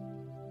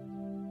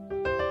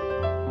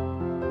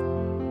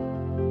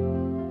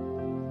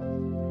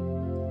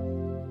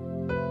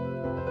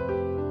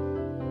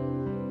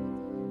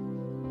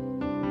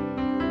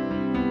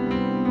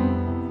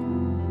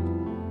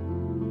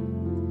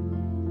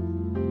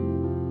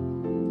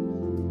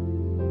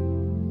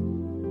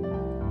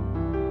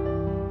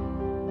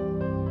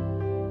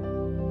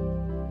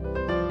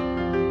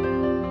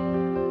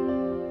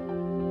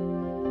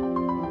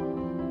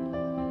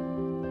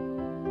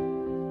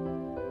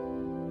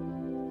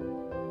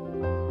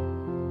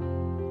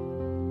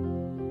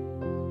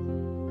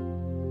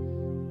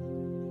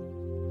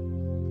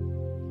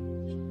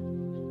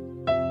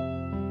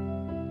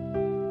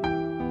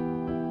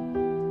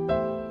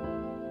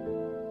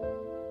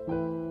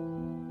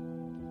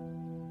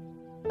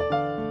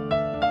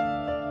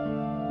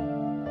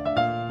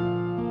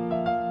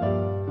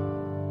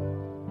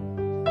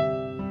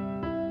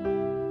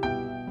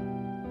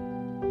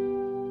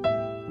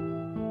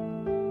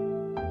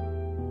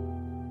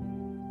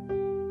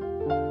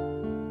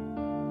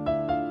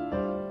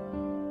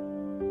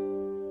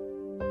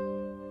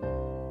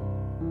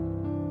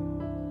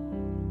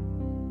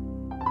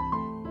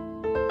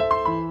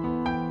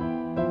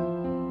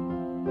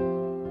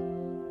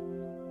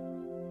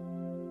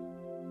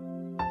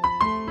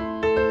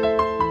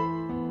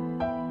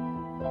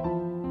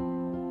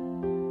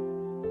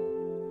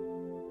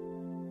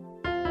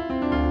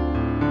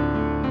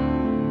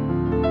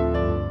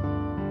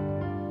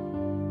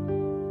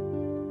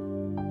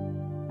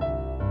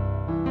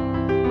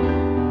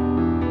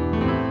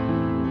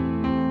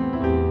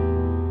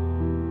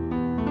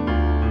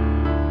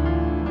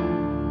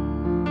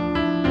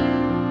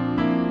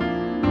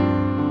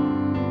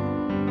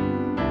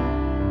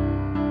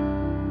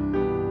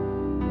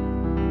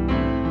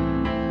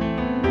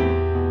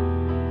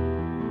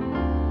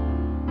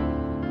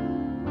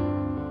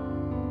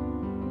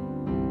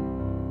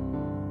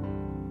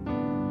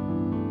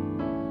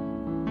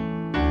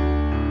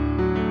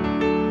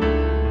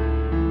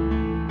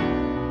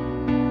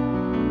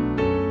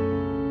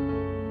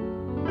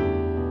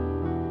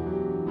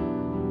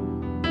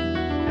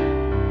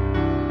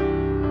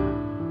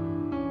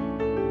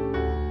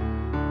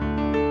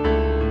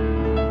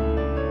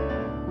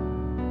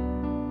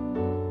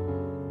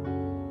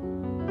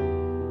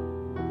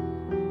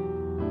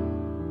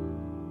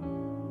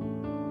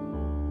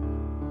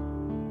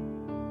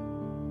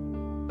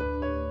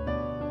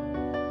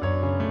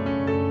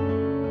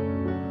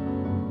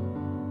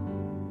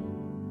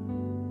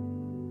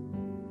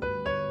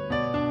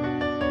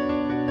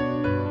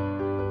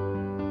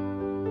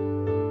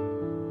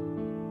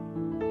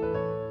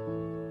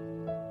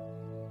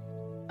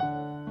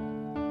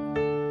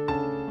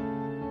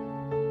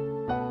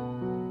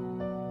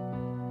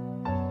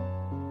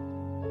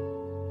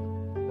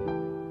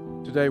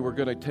 Today we're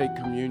going to take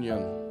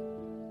communion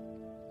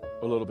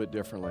a little bit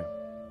differently.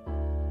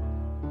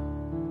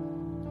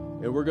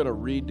 And we're going to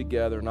read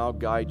together, and I'll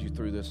guide you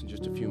through this in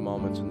just a few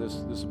moments. And this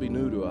will be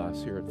new to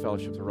us here at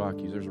Fellowship of the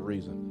Rockies. There's a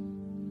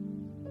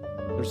reason.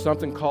 There's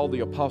something called the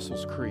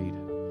Apostles' Creed.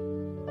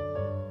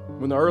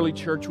 When the early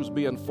church was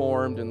being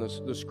formed and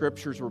the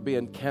scriptures were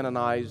being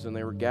canonized and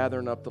they were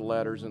gathering up the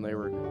letters and they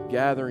were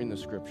gathering the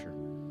scripture,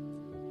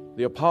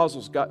 the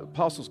apostles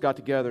got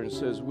together and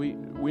says, we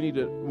need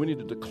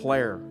to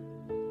declare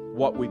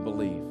what we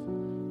believe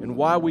and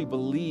why we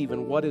believe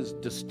and what is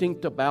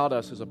distinct about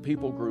us as a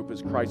people group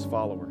as Christ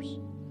followers.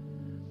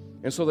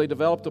 And so they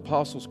developed the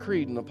Apostles'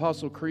 Creed, and the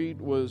Apostles'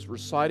 Creed was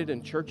recited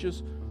in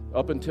churches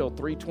up until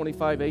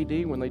 325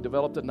 AD when they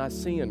developed the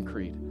Nicene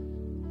Creed.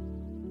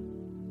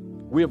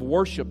 We have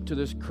worshiped to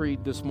this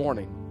creed this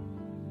morning.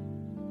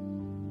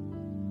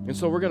 And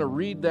so we're going to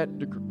read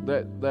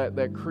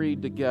that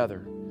creed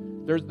together.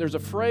 There's a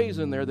phrase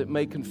in there that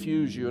may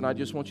confuse you, and I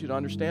just want you to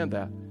understand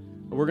that.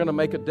 We're going to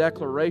make a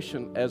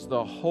declaration as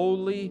the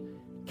Holy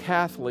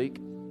Catholic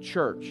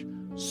Church,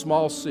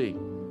 small c,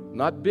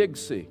 not big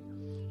C.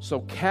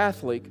 So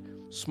Catholic,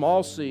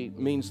 small c,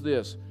 means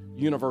this: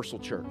 universal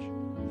church.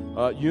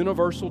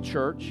 Universal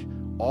church,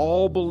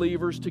 all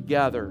believers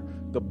together,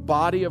 the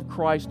body of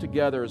Christ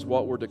together is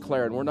what we're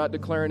declaring. We're not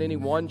declaring any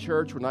one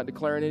church. We're not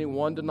declaring any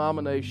one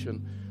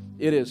denomination.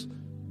 It is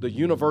the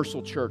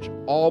universal church,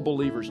 all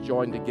believers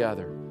joined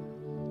together.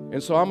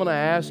 And so I'm going to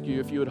ask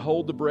you if you would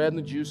hold the bread and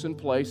the juice in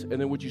place, and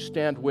then would you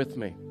stand with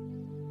me?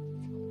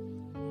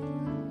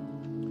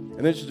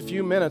 And in just a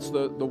few minutes,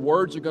 the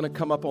words are going to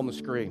come up on the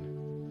screen.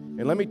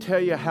 And let me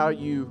tell you how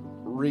you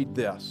read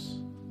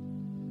this.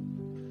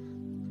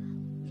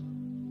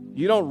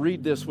 You don't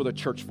read this with a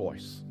church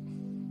voice.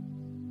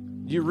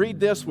 You read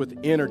this with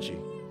energy.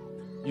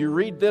 You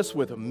read this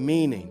with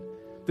meaning.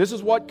 This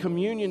is what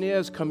communion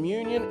is.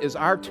 Communion is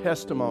our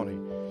testimony.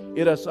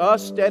 It is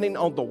us standing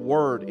on the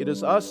Word. It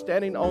is us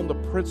standing on the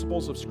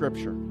principles of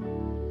Scripture.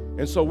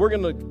 And so we're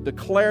going to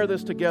declare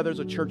this together as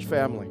a church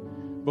family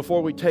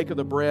before we take of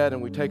the bread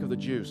and we take of the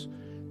juice.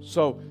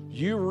 So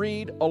you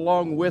read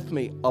along with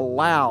me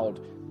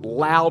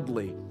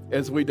loudly,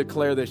 as we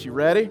declare this. You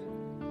ready?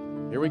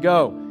 Here we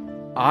go.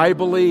 I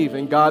believe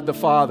in God the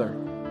Father,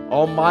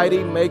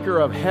 Almighty, maker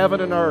of heaven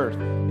and earth,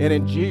 and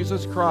in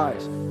Jesus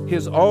Christ,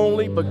 His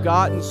only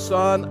begotten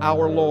Son,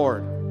 our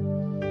Lord,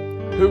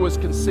 who was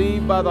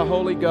conceived by the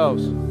Holy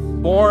Ghost,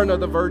 born of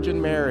the Virgin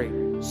Mary,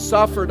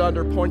 suffered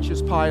under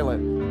Pontius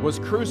Pilate, was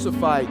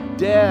crucified,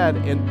 dead,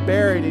 and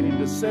buried, and He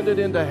descended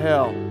into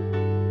hell.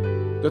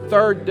 The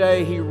third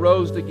day He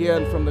rose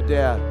again from the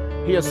dead.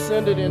 He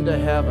ascended into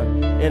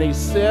heaven, and He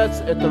sits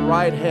at the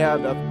right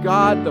hand of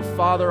God the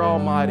Father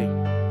Almighty.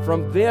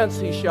 From thence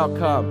He shall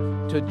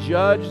come to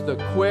judge the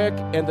quick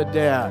and the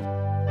dead.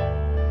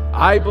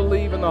 I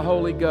believe in the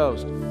Holy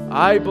Ghost.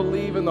 I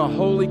believe in the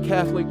Holy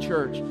Catholic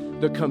Church,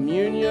 the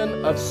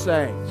communion of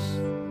saints,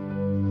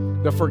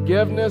 the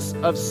forgiveness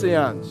of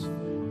sins,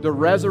 the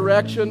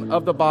resurrection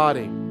of the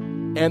body,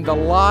 and the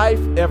life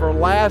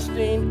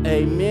everlasting.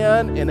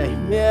 Amen and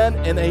amen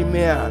and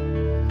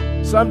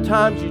amen.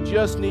 Sometimes you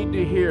just need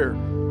to hear,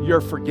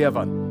 you're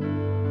forgiven.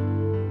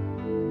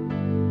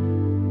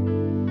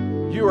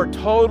 You are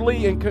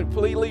totally and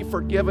completely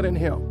forgiven in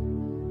Him.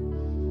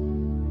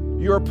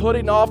 You are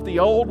putting off the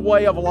old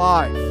way of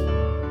life,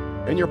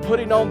 and you're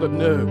putting on the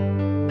new.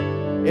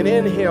 And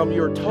in Him,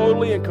 you're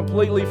totally and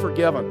completely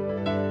forgiven.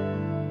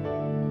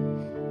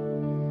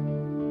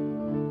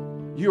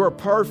 You are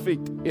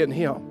perfect in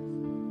Him.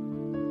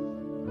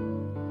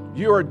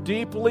 You are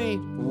deeply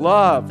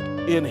loved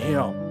in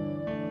Him.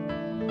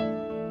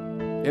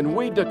 And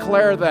we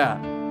declare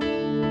that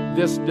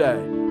this day.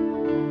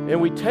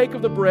 And we take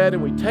of the bread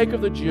and we take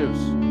of the juice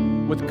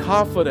with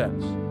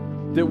confidence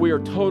that we are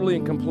totally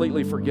and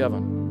completely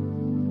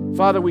forgiven.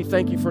 Father, we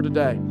thank You for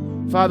today.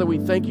 Father, we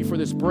thank You for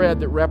this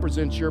bread that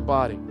represents Your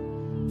body.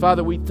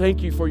 Father, we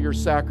thank You for Your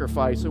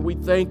sacrifice, and we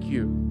thank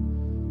You.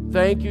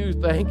 Thank You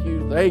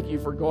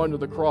for going to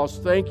the cross.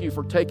 Thank You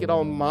for taking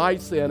on my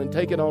sin and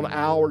taking on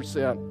our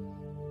sin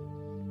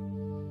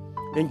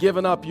and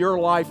giving up Your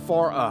life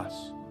for us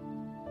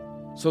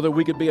so that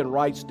we could be in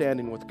right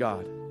standing with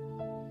God.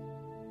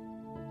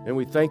 And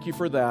we thank You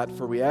for that,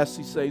 for we ask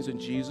these things in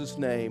Jesus'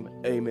 name.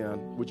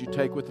 Amen. Would you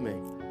take with me?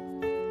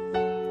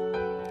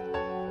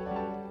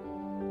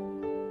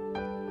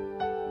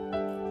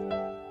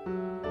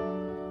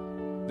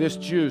 This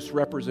juice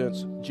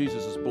represents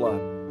Jesus' blood.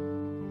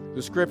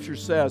 The Scripture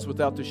says,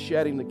 without the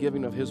shedding, the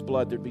giving of His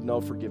blood, there'd be no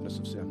forgiveness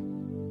of sin.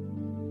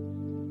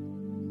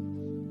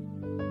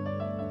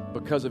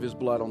 Because of His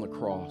blood on the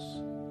cross,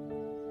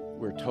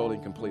 we're totally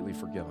and completely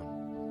forgiven.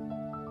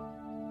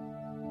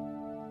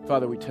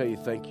 Father, we tell You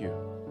thank You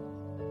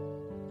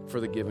for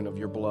the giving of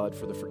Your blood,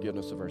 for the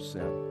forgiveness of our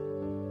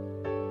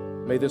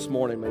sin. May this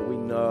morning, may we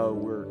know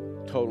we're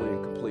totally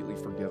and completely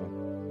forgiven.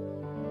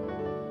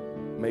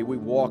 May we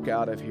walk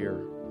out of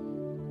here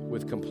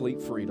with complete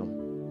freedom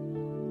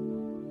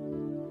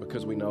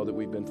because we know that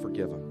we've been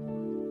forgiven.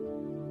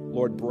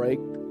 Lord, break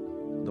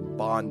the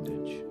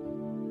bondage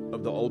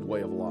of the old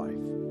way of life.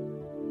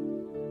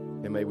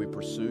 And may we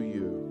pursue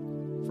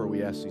you, for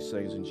we ask these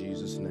things in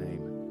Jesus'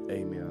 name.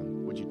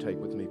 Amen. Would you take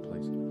with me,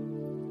 please?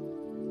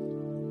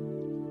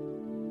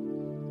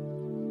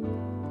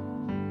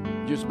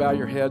 Just bow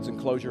your heads and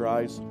close your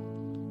eyes.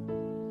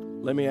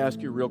 Let me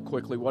ask you real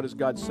quickly, what is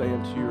God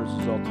saying to you as a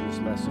result of this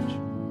message?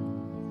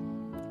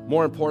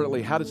 More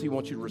importantly, how does He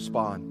want you to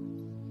respond?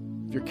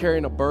 If you're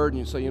carrying a burden,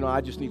 you say,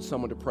 I just need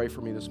someone to pray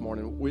for me this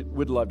morning.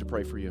 We'd love to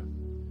pray for you.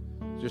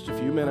 Just a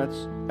few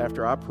minutes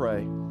after I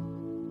pray,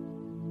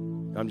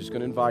 I'm just going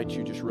to invite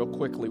you just real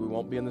quickly. We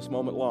won't be in this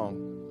moment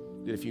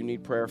long. That if you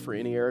need prayer for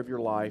any area of your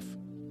life,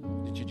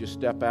 that you just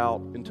step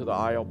out into the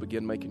aisle,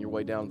 begin making your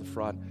way down to the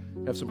front.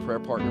 Have some prayer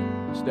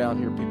partners down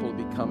here. People will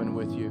be coming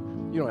with you.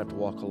 You don't have to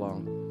walk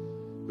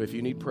alone. But if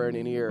you need prayer in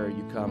any area,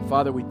 you come.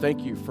 Father, we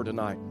thank you for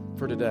tonight,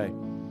 for today.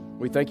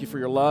 We thank you for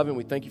your love and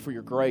we thank you for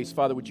your grace.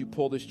 Father, would you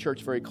pull this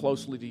church very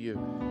closely to you?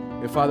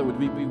 And Father, would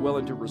we be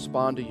willing to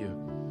respond to you?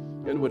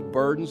 And would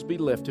burdens be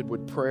lifted?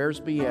 Would prayers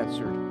be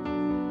answered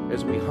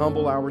as we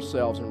humble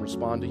ourselves and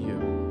respond to you?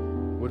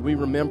 Would we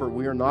remember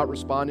we are not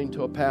responding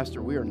to a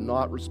pastor. We are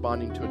not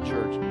responding to a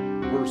church.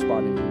 We're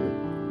responding to you.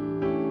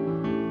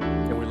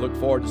 And we look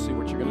forward to see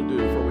what you're going to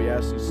do, for we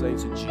ask these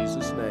things in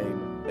Jesus'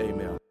 name.